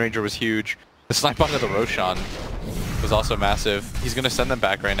onto the Wind Ranger was huge. The snipe onto the Roshan was also massive. He's going to send them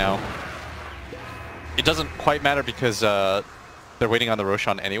back right now. It doesn't quite matter because they're waiting on the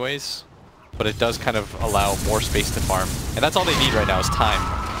Roshan anyways, but it does kind of allow more space to farm. And that's all they need right now is time.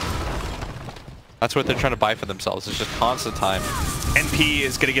 That's what they're trying to buy for themselves. It's just constant time. NP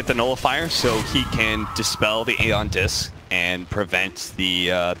is going to get the Nullifier so he can dispel the Aeon Disc and prevent the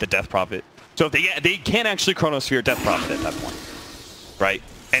Death Prophet. So if they can actually Chronosphere Death Prophet at that point, right?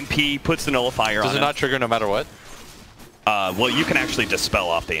 NP puts the Nullifier on Does it not trigger no matter what? Well, you can actually dispel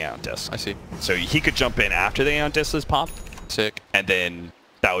off the Aeon Disc. I see. So he could jump in after the Aeon Disc is popped. Sick. And then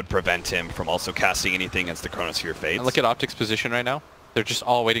that would prevent him from also casting anything as the Chronosphere fades. And look at OpTic's position right now. They're just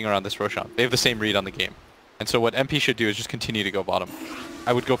all waiting around this Roshan. They have the same read on the game. And so what MP should do is just continue to go bottom.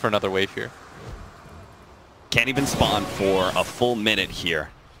 I would go for another wave here. Can't even spawn for a full minute here.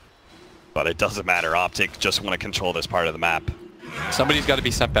 But it doesn't matter. OpTic just want to control this part of the map. Somebody's got to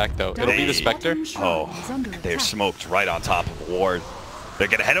be sent back though. It'll be the Spectre. Oh, they're smoked right on top of the ward. They're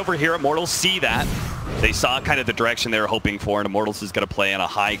going to head over here. Immortals see that. They saw kind of the direction they were hoping for, and Immortals is going to play on a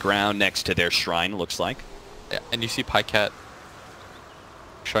high ground next to their shrine, looks like. Yeah, and you see Pycat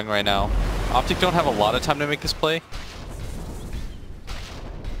showing right now. OpTic don't have a lot of time to make this play.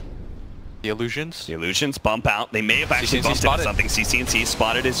 The illusions. The illusions bump out. They may have actually CCNC bumped into spotted. something. CCNC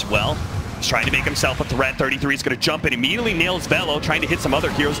spotted as well. He's trying to make himself a threat. 33 is going to jump in, immediately nails Velo, trying to hit some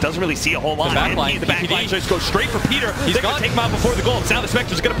other heroes. Doesn't really see a whole lot. The back line, the back line just goes straight for Peter. He's They're going gone. to take him out before the goal. Now the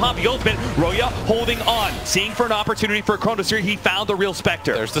Spectre's going to pop the ultimate. Roya holding on, seeing for an opportunity for a Chronosphere. He found the real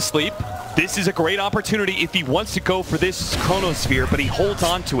Spectre. There's the sleep. This is a great opportunity if he wants to go for this Chronosphere, but he holds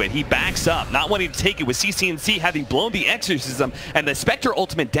on to it. He backs up, not wanting to take it with CCNC having blown the Exorcism and the Spectre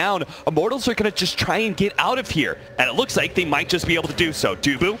ultimate down. Immortals are going to just try and get out of here, and it looks like they might just be able to do so.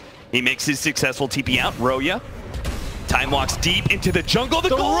 Dubu, he makes his successful TP out. Roya, time walks deep into the jungle. The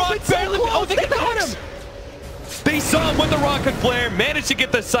goal barely. Oh, they got him. They saw him with the Rocket Flare, managed to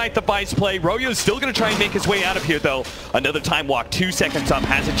get the Scythe device play. Royo is still going to try and make his way out of here, though. Another time walk, 2 seconds up,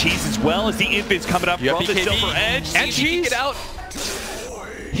 has a cheese as well as the Imp is coming up from the BKB. silver edge. And cheese. Get out.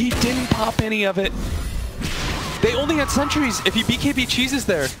 He didn't pop any of it. They only had sentries. If he BKB cheeses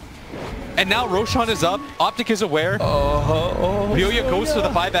there. And now Roshan is up. OpTic is aware. Ryoya goes for the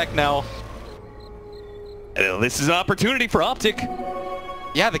buyback now. This is an opportunity for OpTic.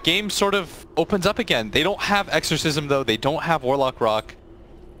 Yeah, the game sort of opens up again. They don't have Exorcism though. They don't have Warlock Rock.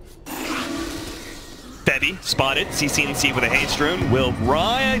 Bevy spotted. CCNC with a haste rune will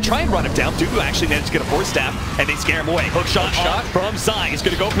try and run him down. Dubu actually managed to get a 4-staff, and they scare him away. Hook shot from Zai. He's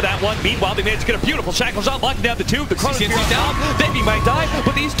going to go for that one. Meanwhile, they managed to get a beautiful shackle shot, locking down the 2. The Chronosphere is down. Bevy might die,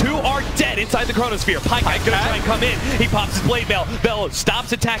 but these 2 are dead inside the Chronosphere. Pycat going to try and come in. He pops his blade mail. Velo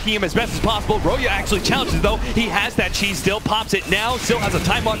stops attacking him as best as possible. Roya actually challenges though. He has that cheese still, pops it now. Still has a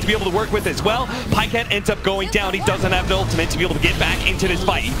time lock to be able to work with as well. Pycat ends up going down. He doesn't have the ultimate to be able to get back into this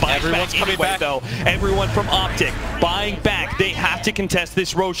fight. He buys Everyone's back coming anyway, back. though. Everyone from OpTic buying back. They have to contest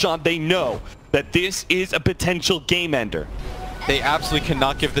this Roshan. They know that this is a potential game ender. They absolutely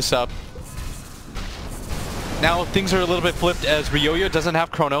cannot give this up. Now things are a little bit flipped as Ryoya doesn't have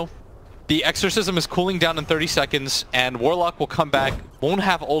Chrono. The Exorcism is cooling down in 30 seconds and Warlock will come back, won't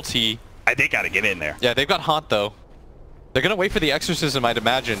have ulti. They got to get in there. Yeah, they've got Haunt though. They're going to wait for the Exorcism, I'd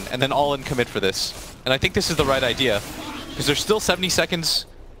imagine, and then all in commit for this. And I think this is the right idea because there's still 70 seconds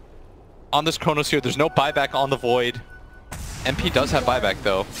on this Chronosphere. There's no buyback on the Void. MP does have buyback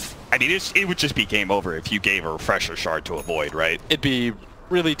though. I mean, it would just be game over if you gave a refresher shard to avoid, right? It'd be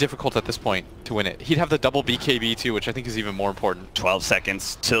really difficult at this point to win it. He'd have the double BKB too, which I think is even more important. 12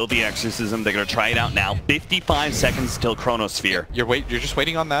 seconds till the Exorcism. They're going to try it out now. 55 seconds till Chronosphere. You're just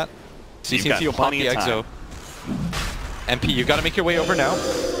waiting on that. You've got CCNC will pop the plenty of Exo. MP, you got to make your way over now.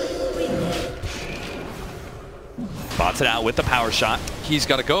 Bots it out with the power shot. He's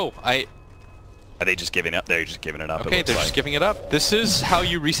got to go. Are they just giving up? They're just giving it up. Okay, they're just giving it up. This is how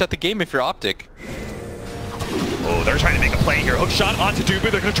you reset the game if you're OpTic. Oh, they're trying to make a play here. Hook shot onto Dubu.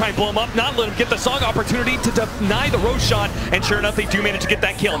 They're going to try and blow him up, not let him get the Song opportunity to deny the Rose shot. And sure enough, they do manage to get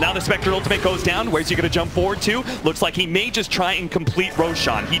that kill. Now the Spectre ultimate goes down. Where's he going to jump forward to? Looks like he may just try and complete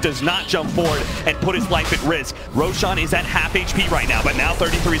Roshan. He does not jump forward and put his life at risk. Roshan is at half HP right now, but now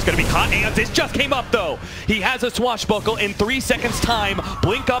 33 is going to be caught. And this just came up, though. He has a swashbuckle in 3 seconds' time.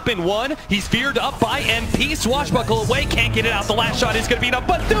 Blink up in 1. He's feared up by MP. Swashbuckle away. Can't get it out. The last shot is going to be enough.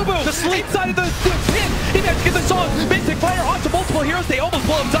 But Dubu, the sleep side of the pin. He managed to get the Song. Mystic Fire onto multiple heroes. They almost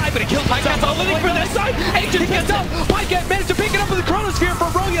blow him die, but he kills himself. Looking for this side. Agent gets up. Pycat managed to pick it up with the Chronosphere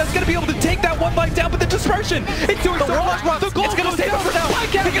for Roya. Is going to be able to take that one life down, but the dispersion. It's doing so much. The goal is going to save him for now.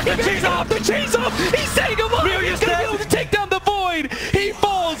 Pycat gets the chase off. The chase off. He's setting him up. He's going to be able to take down the Void. He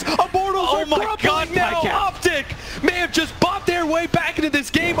falls. Immortals are crumbling now. OpTic may have just bopped their way back into this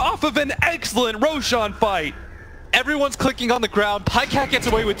game off of an excellent Roshan fight. Everyone's clicking on the ground. Pycat gets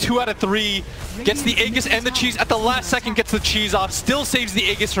away with 2 out of 3. Gets the Aegis and the cheese. At the last second, gets the cheese off. Still saves the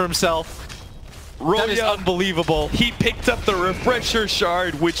Aegis for himself. That is unbelievable. He picked up the Refresher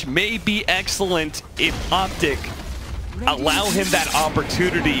Shard, which may be excellent if OpTic allow him that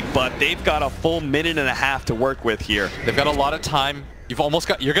opportunity, but they've got a full minute and a half to work with here. They've got a lot of time.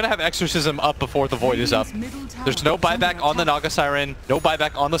 You're gonna have Exorcism up before the Void is up. There's no buyback on the Naga Siren, no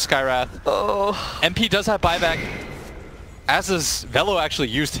buyback on the Skywrath. Oh. MP does have buyback, as is Velo actually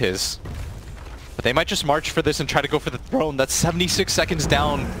used his. But they might just march for this and try to go for the throne. That's 76 seconds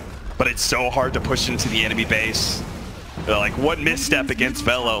down. But it's so hard to push into the enemy base. Like, one misstep against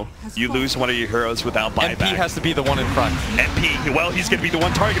Velo, you lose one of your heroes without buyback. MP has to be the one in front. MP, well, he's going to be the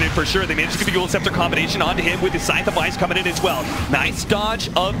one targeted for sure. They managed to get the Dual Scepter combination onto him with his Scythe of Ice coming in as well. Nice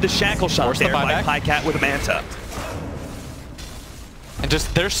dodge of the Shackle shot there by Pycat with a Manta. And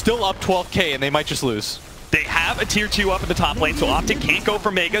they're still up 12k and they might just lose. They have a tier 2 up in the top lane, so OpTic can't go for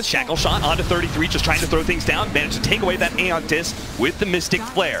Megas. Shackle shot onto 33, just trying to throw things down. Managed to take away that Aeon Disc with the Mystic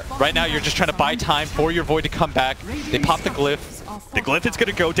Flare. Right now, you're just trying to buy time for your Void to come back. They pop the Glyph. The Glyph is going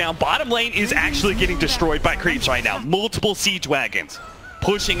to go down. Bottom lane is actually getting destroyed by creeps right now. Multiple Siege Wagons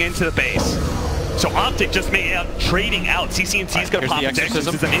pushing into the base. So OpTic just made out trading out. CCNC is going to pop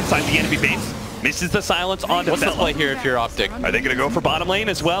Exorcism inside the enemy base. Misses the silence onto What's the play here if you're OpTic? Are they going to go for bottom lane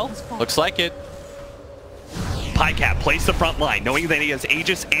as well? Looks like it. Pycat plays the front line, knowing that he has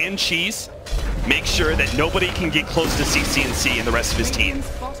Aegis and Cheese. Make sure that nobody can get close to CCNC and the rest of his team.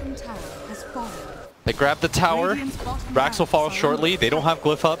 They grab the tower. Rax will fall shortly. They don't have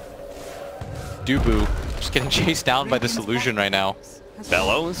Glyph up. Dubu just getting chased down by this illusion right now.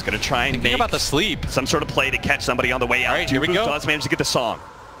 Velo is going to try and make about the sleep. some sort of play to catch somebody on the way out. All right, here we Dubu go. does manage to get the Song.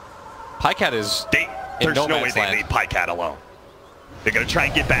 Pycat is There's no way they leave Pycat alone. They're going to try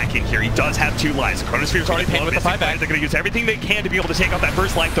and get back in here. He does have 2 lives. Chronosphere's already blown with the buyback. They're going to use everything they can to be able to take out that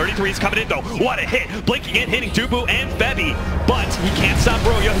first line. 33 is coming in, though. What a hit. Blinking in, hitting Dubu and Febby. But he can't stop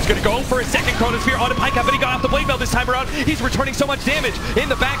Roya, who's going to go for a second Chronosphere onto Pycat, but he got off the blade belt this time around. He's returning so much damage. In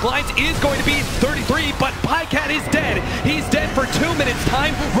the back lines is going to be 33, but Pycat is dead. He's dead for 2 minutes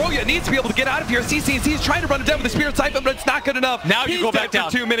time. Roya needs to be able to get out of here. CCNC is trying to run it down with the Spirit Siphon, but it's not good enough. Now you go back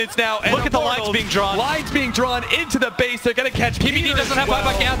down. For 2 minutes now. And look at the lines being drawn. Lines being drawn into the base. They're going to catch PBD doesn't have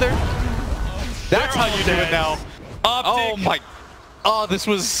buyback either. That's how you do it now. OpTic. Oh my. Oh, this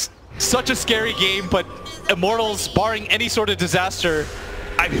was such a scary game, but Immortals, barring any sort of disaster.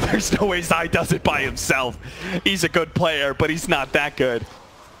 I mean, there's no way Zai does it by himself. He's a good player, but he's not that good.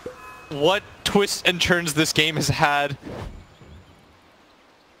 What twists and turns this game has had.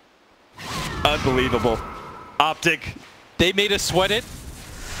 Unbelievable. OpTic. They made us sweat it.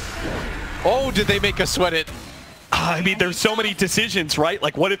 Oh, did they make us sweat it? I mean, there's so many decisions, right?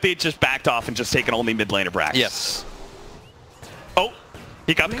 Like, what if they just backed off and just taken only mid laner Brax? Yes. Oh,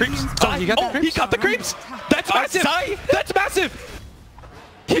 he got the creeps. Oh, he got the creeps. He got the creeps. That's massive. That's massive.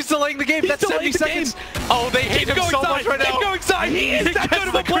 He's delaying the game. That's 70 seconds. Oh, they hate him so much right now. Keep going, Zai. He is that good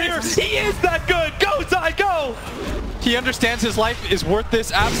of a player. He is that good. Go, Zai, go. He understands his life is worth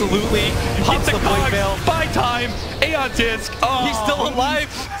this. Absolutely. Pops the blade mail. Buy time. Aeon Disc. Oh. He's still alive.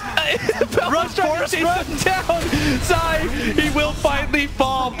 Run force, run down. Zai, he will finally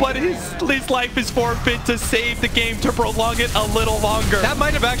fall, but his life is forfeit to save the game, to prolong it a little longer. That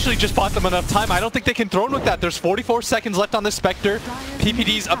might have actually just bought them enough time. I don't think they can throne with that. There's 44 seconds left on the Spectre.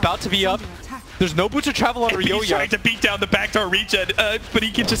 PPD's about to be up. There's no boots of travel on Ryoya. He's trying to beat down the backdoor regen, but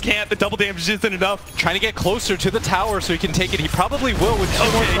he just can't. The double damage isn't enough. Trying to get closer to the tower so he can take it. He probably will with 2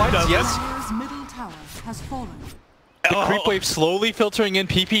 more flights. Yes. Middle tower has fallen. The creep wave slowly filtering in.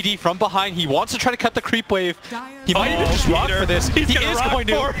 PPD from behind. He wants to try to cut the creep wave. He might even just rock for this. He is going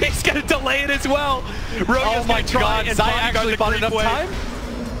to. He's going to delay it as well. Oh my god, Zai actually bought enough time?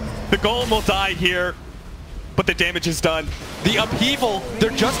 The golem will die here, but the damage is done. The upheaval,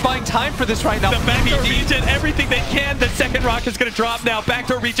 they're just buying time for this right now. The backdoor region, everything they can. The second rock is going to drop now.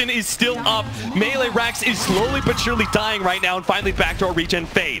 Backdoor region is still up. Melee Rax is slowly but surely dying right now, and finally backdoor region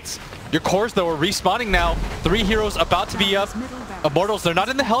fades. Your cores, though, are respawning now. 3 heroes about to be up. Immortals, they're not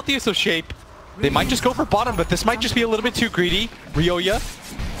in the healthiest of shape. They might just go for bottom, but this might just be a little bit too greedy. Ryoya,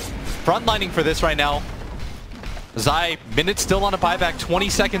 frontlining for this right now. Zai, minutes still on a buyback, 20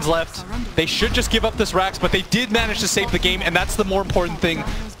 seconds left. They should just give up this Rax, but they did manage to save the game, and that's the more important thing.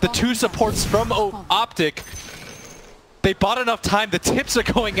 The 2 supports from OpTic, they bought enough time. The tips are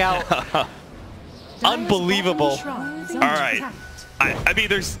going out. Unbelievable. All right. I mean,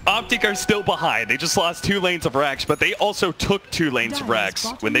 OpTic are still behind. They just lost 2 lanes of Rax, but they also took 2 lanes of Rax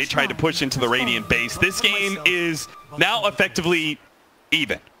when they tried to push into the Radiant base. This game is now effectively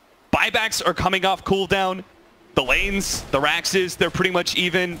even. Buybacks are coming off cooldown. The lanes, the Raxes, they're pretty much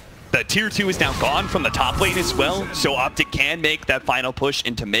even. The tier 2 is now gone from the top lane as well, so OpTic can make that final push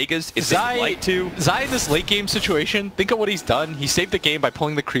into Megas if they would like to. Zai in this late game situation, think of what he's done. He saved the game by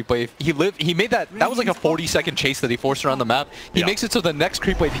pulling the creep wave. He made that was like a 40-second chase that he forced around the map. He makes it so the next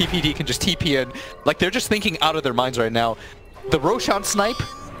creep wave PPD can just TP in. Like, they're just thinking out of their minds right now. The Roshan snipe,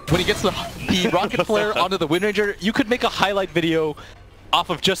 when he gets the rocket flare onto the Wind Ranger, you could make a highlight video off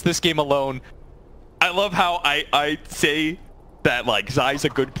of just this game alone. I love how I say that, like, Zai's a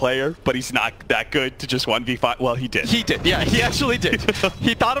good player, but he's not that good to just 1v5. Well, he did. He did. Yeah, he actually did.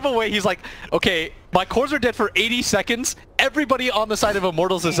 He thought of a way. He's like, okay, my cores are dead for 80 seconds. Everybody on the side of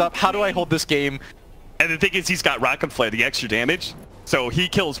Immortals is up. How do I hold this game? And the thing is, he's got Rocket Flare, the extra damage. So he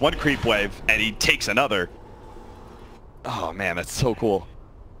kills 1 creep wave, and he takes another. Oh, man, that's so cool.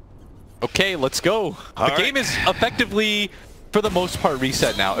 Okay, let's go. The game is effectively, for the most part,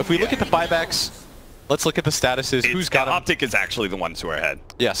 reset now. If we look at the buybacks, let's look at the statuses. Who's got them? OpTic is actually the ones who are ahead.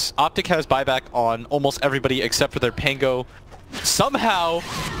 Yes, OpTic has buyback on almost everybody except for their Pango. Somehow,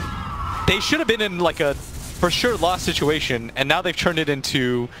 they should have been in like a for sure lost situation, and now they've turned it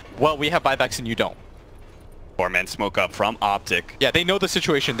into, well, we have buybacks and you don't. 4-man smoke up from OpTic. Yeah, they know the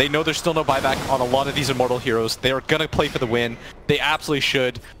situation. They know there's still no buyback on a lot of these Immortal heroes. They are going to play for the win. They absolutely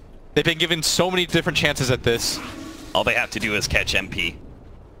should. They've been given so many different chances at this. All they have to do is catch MP.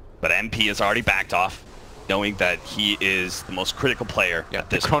 But MP has already backed off, knowing that he is the most critical player at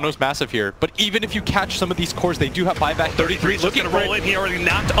this Chrono's massive here. But even if you catch some of these cores, they do have buyback. 33 looking to roll in. He already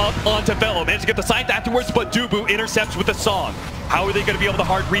knocked up onto Velo. Managed to get the scythe afterwards, but Dubu intercepts with a song. How are they going to be able to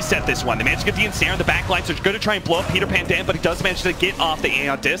hard reset this one? They managed to get the ensnare in the back line, so they're going to try and blow up Peter Pan Dan, but he does manage to get off the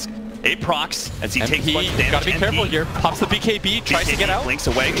Aeon disc. It procs as he takes a bunch of damage. Gotta be careful here. Pops the BKB, tries to get out. Blinks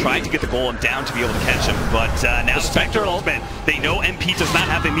away, tried to get the golem down to be able to catch him, but now Spectre ultimate. They know MP does not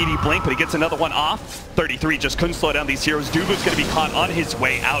have the immediate blink, but he gets another one off. 33 just couldn't slow down these heroes. Dubu's going to be caught on his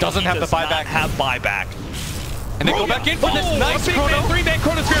way out. Doesn't have the buyback. Have buyback. And they go back in for this nice Chrono. 3-man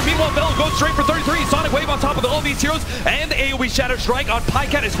Chronosphere. Meanwhile, Bell goes straight for 33. Sonic Wave on top of all these heroes. And the AoE Shadow Strike on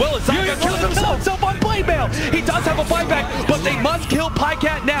Pycat as well as Zyga kills himself on Blade Mail. He does have a buyback, but they must kill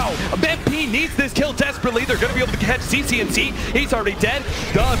Pycat now. MP needs this kill desperately. They're going to be able to catch CCNC. He's already dead.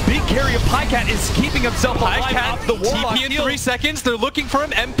 The big carry of Pycat is keeping himself alive off the Warlock TP in 3 seconds. They're looking for him.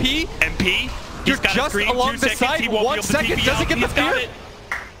 MP. You're just along the side. 1 second. Doesn't get the fear.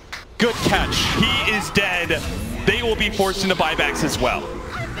 Good catch. He is dead. They will be forced into buybacks as well.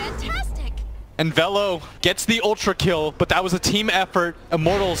 Fantastic. And Velo gets the ultra kill, but that was a team effort.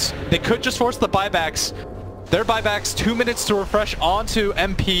 Immortals, they could just force the buybacks. Their buybacks, 2 minutes to refresh onto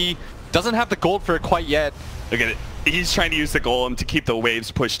MP. Doesn't have the gold for it quite yet. Look at it. He's trying to use the golem to keep the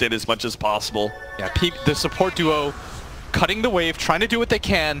waves pushed in as much as possible. Yeah, the support duo cutting the wave, trying to do what they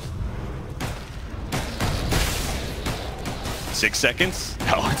can. 6 seconds?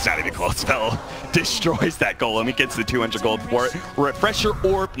 No, it's not even close. Velo destroys that golem. He gets the 200 gold for it. Refresher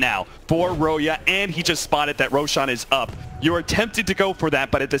orb now for Roya, and he just spotted that Roshan is up. You are tempted to go for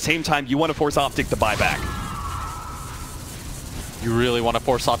that, but at the same time, you want to force OpTic to buy back. You really want to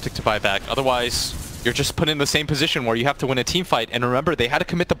force OpTic to buy back. Otherwise, you're just put in the same position where you have to win a team fight. And remember, they had to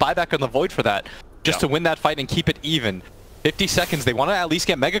commit the buyback on the Void for that, just to win that fight and keep it even. 50 seconds. They want to at least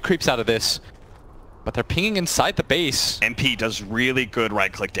get mega creeps out of this. But they're pinging inside the base. MP does really good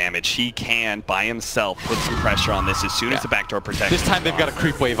right-click damage. He can, by himself, put some pressure on this as soon as the backdoor protection. This time they've got a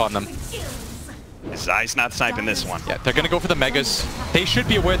creep wave on them. Zai's not sniping this one. Yeah, they're going to go for the megas. They should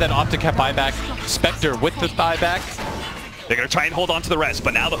be aware that OpTic have buyback. Spectre with the buyback. They're going to try and hold on to the rest,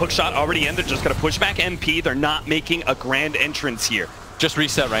 but now the hook shot already in. They're just going to push back MP. They're not making a grand entrance here. Just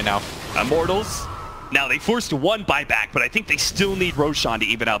reset right now. Immortals. Now, they forced one buyback, but I think they still need Roshan to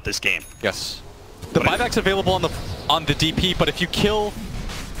even out this game. Yes. The buyback's available on the DP, but if you kill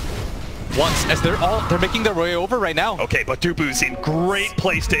once, as they're making their way over right now. Okay, but Dubu's in great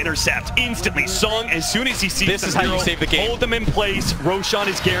place to intercept instantly. Song, as soon as he sees this is how you save the game. Hold them in place. Roshan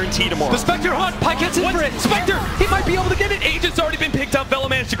is guaranteed tomorrow. The Spectre hunt. Pycat's in for it. Spectre, he might be able to get it. Agent's already been picked up. Velo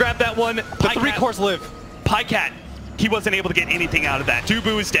managed to grab that one. The 3 cores live. Pycat, he wasn't able to get anything out of that.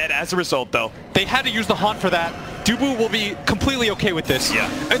 Dubu is dead as a result, though. They had to use the haunt for that. Dubu will be completely okay with this.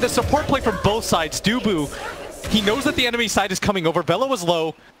 Yeah. And the support play from both sides. Dubu, he knows that the enemy side is coming over. Velo was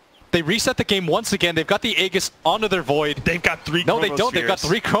low. They reset the game once again. They've got the Aegis onto their Void. They've got 3 No, Chronos they don't. Spheres. They've got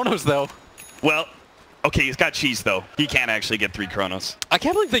 3 Chronos, though. Well, okay, he's got cheese, though. He can't actually get 3 Chronos. I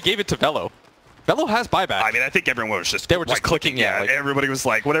can't believe they gave it to Velo. Velo has buyback. I mean, I think everyone was just... They were just clicking, yeah. Like, everybody was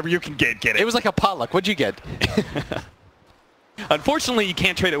like, whatever you can get it. it was like a potluck. What'd you get? Unfortunately, you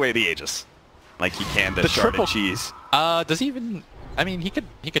can't trade away the Aegis. Like you can the shard triple of cheese. Does he even... I mean, he could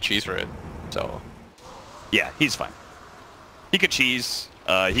cheese for it, so... Yeah, he's fine. He could cheese.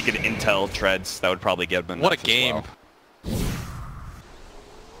 He could intel treads. That would probably get him. What a game. Well.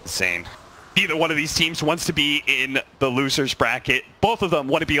 Insane. Either one of these teams wants to be in the losers bracket. Both of them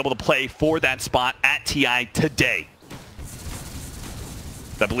want to be able to play for that spot at TI today.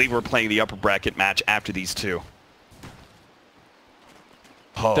 I believe we're playing the upper bracket match after these two.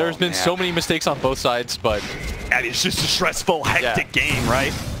 Oh, there's been so many mistakes on both sides, but... And it's just a stressful, hectic game,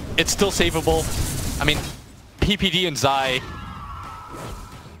 right? It's still savable. I mean, PPD and Zai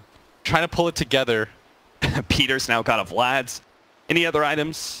trying to pull it together. Peter's now got a Vlad's. Any other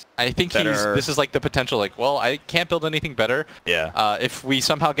items? I think this is like the potential, like, well, I can't build anything better. Yeah. If we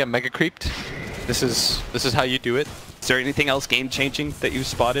somehow get mega creeped, this is how you do it. Is there anything else game-changing that you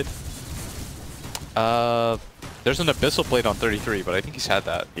spotted? There's an Abyssal Blade on 33, but I think he's had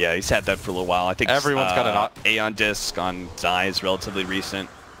that. Yeah, he's had that for a little while. I think everyone's got an Aeon Disc on Zai is relatively recent.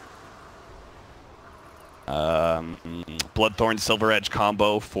 Bloodthorn Silver Edge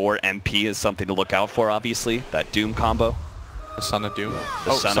combo for MP is something to look out for, obviously. That Doom combo. The Son of Doom.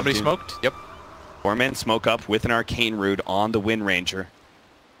 Somebody smoked? Yep. 4-man smoke up with an Arcane Root on the Wind Ranger.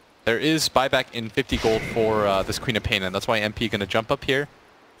 There is buyback in 50 gold for this Queen of Pain, and that's why MP going to jump up here.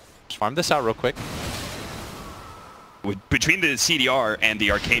 Just farm this out real quick. Between the CDR and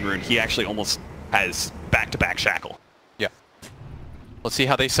the Arcane Rune, he actually almost has back-to-back Shackle. Yeah. Let's see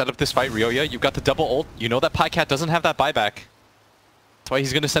how they set up this fight, Ryoya. You've got the double ult. You know that Pycat doesn't have that buyback. That's why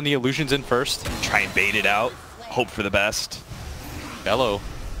he's going to send the illusions in first. Try and bait it out. Hope for the best. Bello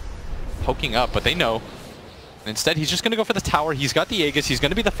poking up, but they know. And instead, he's just going to go for the tower. He's got the Aegis. He's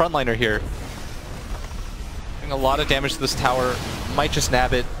going to be the frontliner here. Doing a lot of damage to this tower. Might just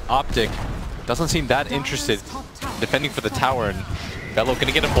nab it. OpTic doesn't seem that interested defending for the tower, and Bello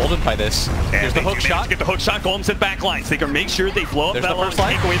gonna get emboldened by this. There's the hook shot. Get the hook shot. Golems in back lines. They can make sure they blow up Bello and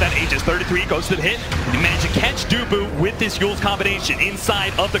take away that Aegis. 33 goes to the hit. They manage to catch Dubu with this Yule's combination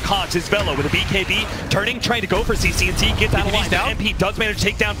inside of the cogs. Is Bello with a BKB turning, trying to go for CCNT. Gets out of line. MP does manage to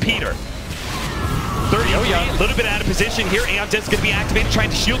take down Peter. 33, a little bit out of position here. Aeon Disc going to be activated, trying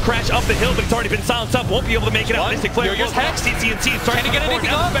to shield crash up the hill, but it's already been silenced up. Won't be able to make it out. Mystic Flare goes back. CCNT starting to get anything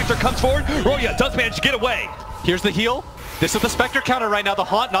up. Spectre comes forward. Roya does manage to get away. Here's the heal. This is the Spectre counter right now. The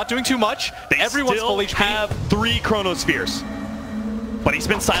Haunt not doing too much. Everyone's still full HP. Have 3 Chronospheres. But he's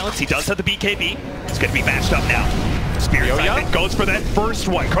been silenced. He does have the BKB. It's going to be matched up now. Spirit goes for that first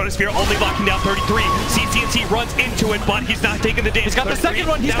one. Chronosphere only locking down 33. CCNT runs into it, but he's not taking the damage. He's got the second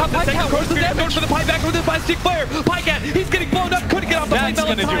one. He's got Pycat. Where's the damage? Goes for the buyback with the Mystic Flare. Pycat, he's getting blown up. Couldn't get off the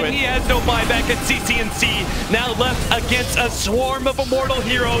plane. He has no buyback, and CCNC now left against a swarm of Immortal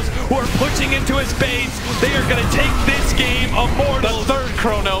heroes who are pushing into his base. They are going to take this game. Immortals. The third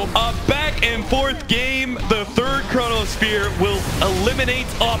Chrono. A back and forth game. The third Chronosphere will eliminate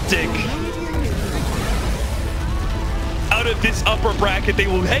OpTic. Out of this upper bracket, they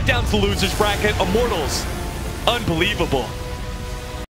will head down to the losers bracket. Immortals, unbelievable.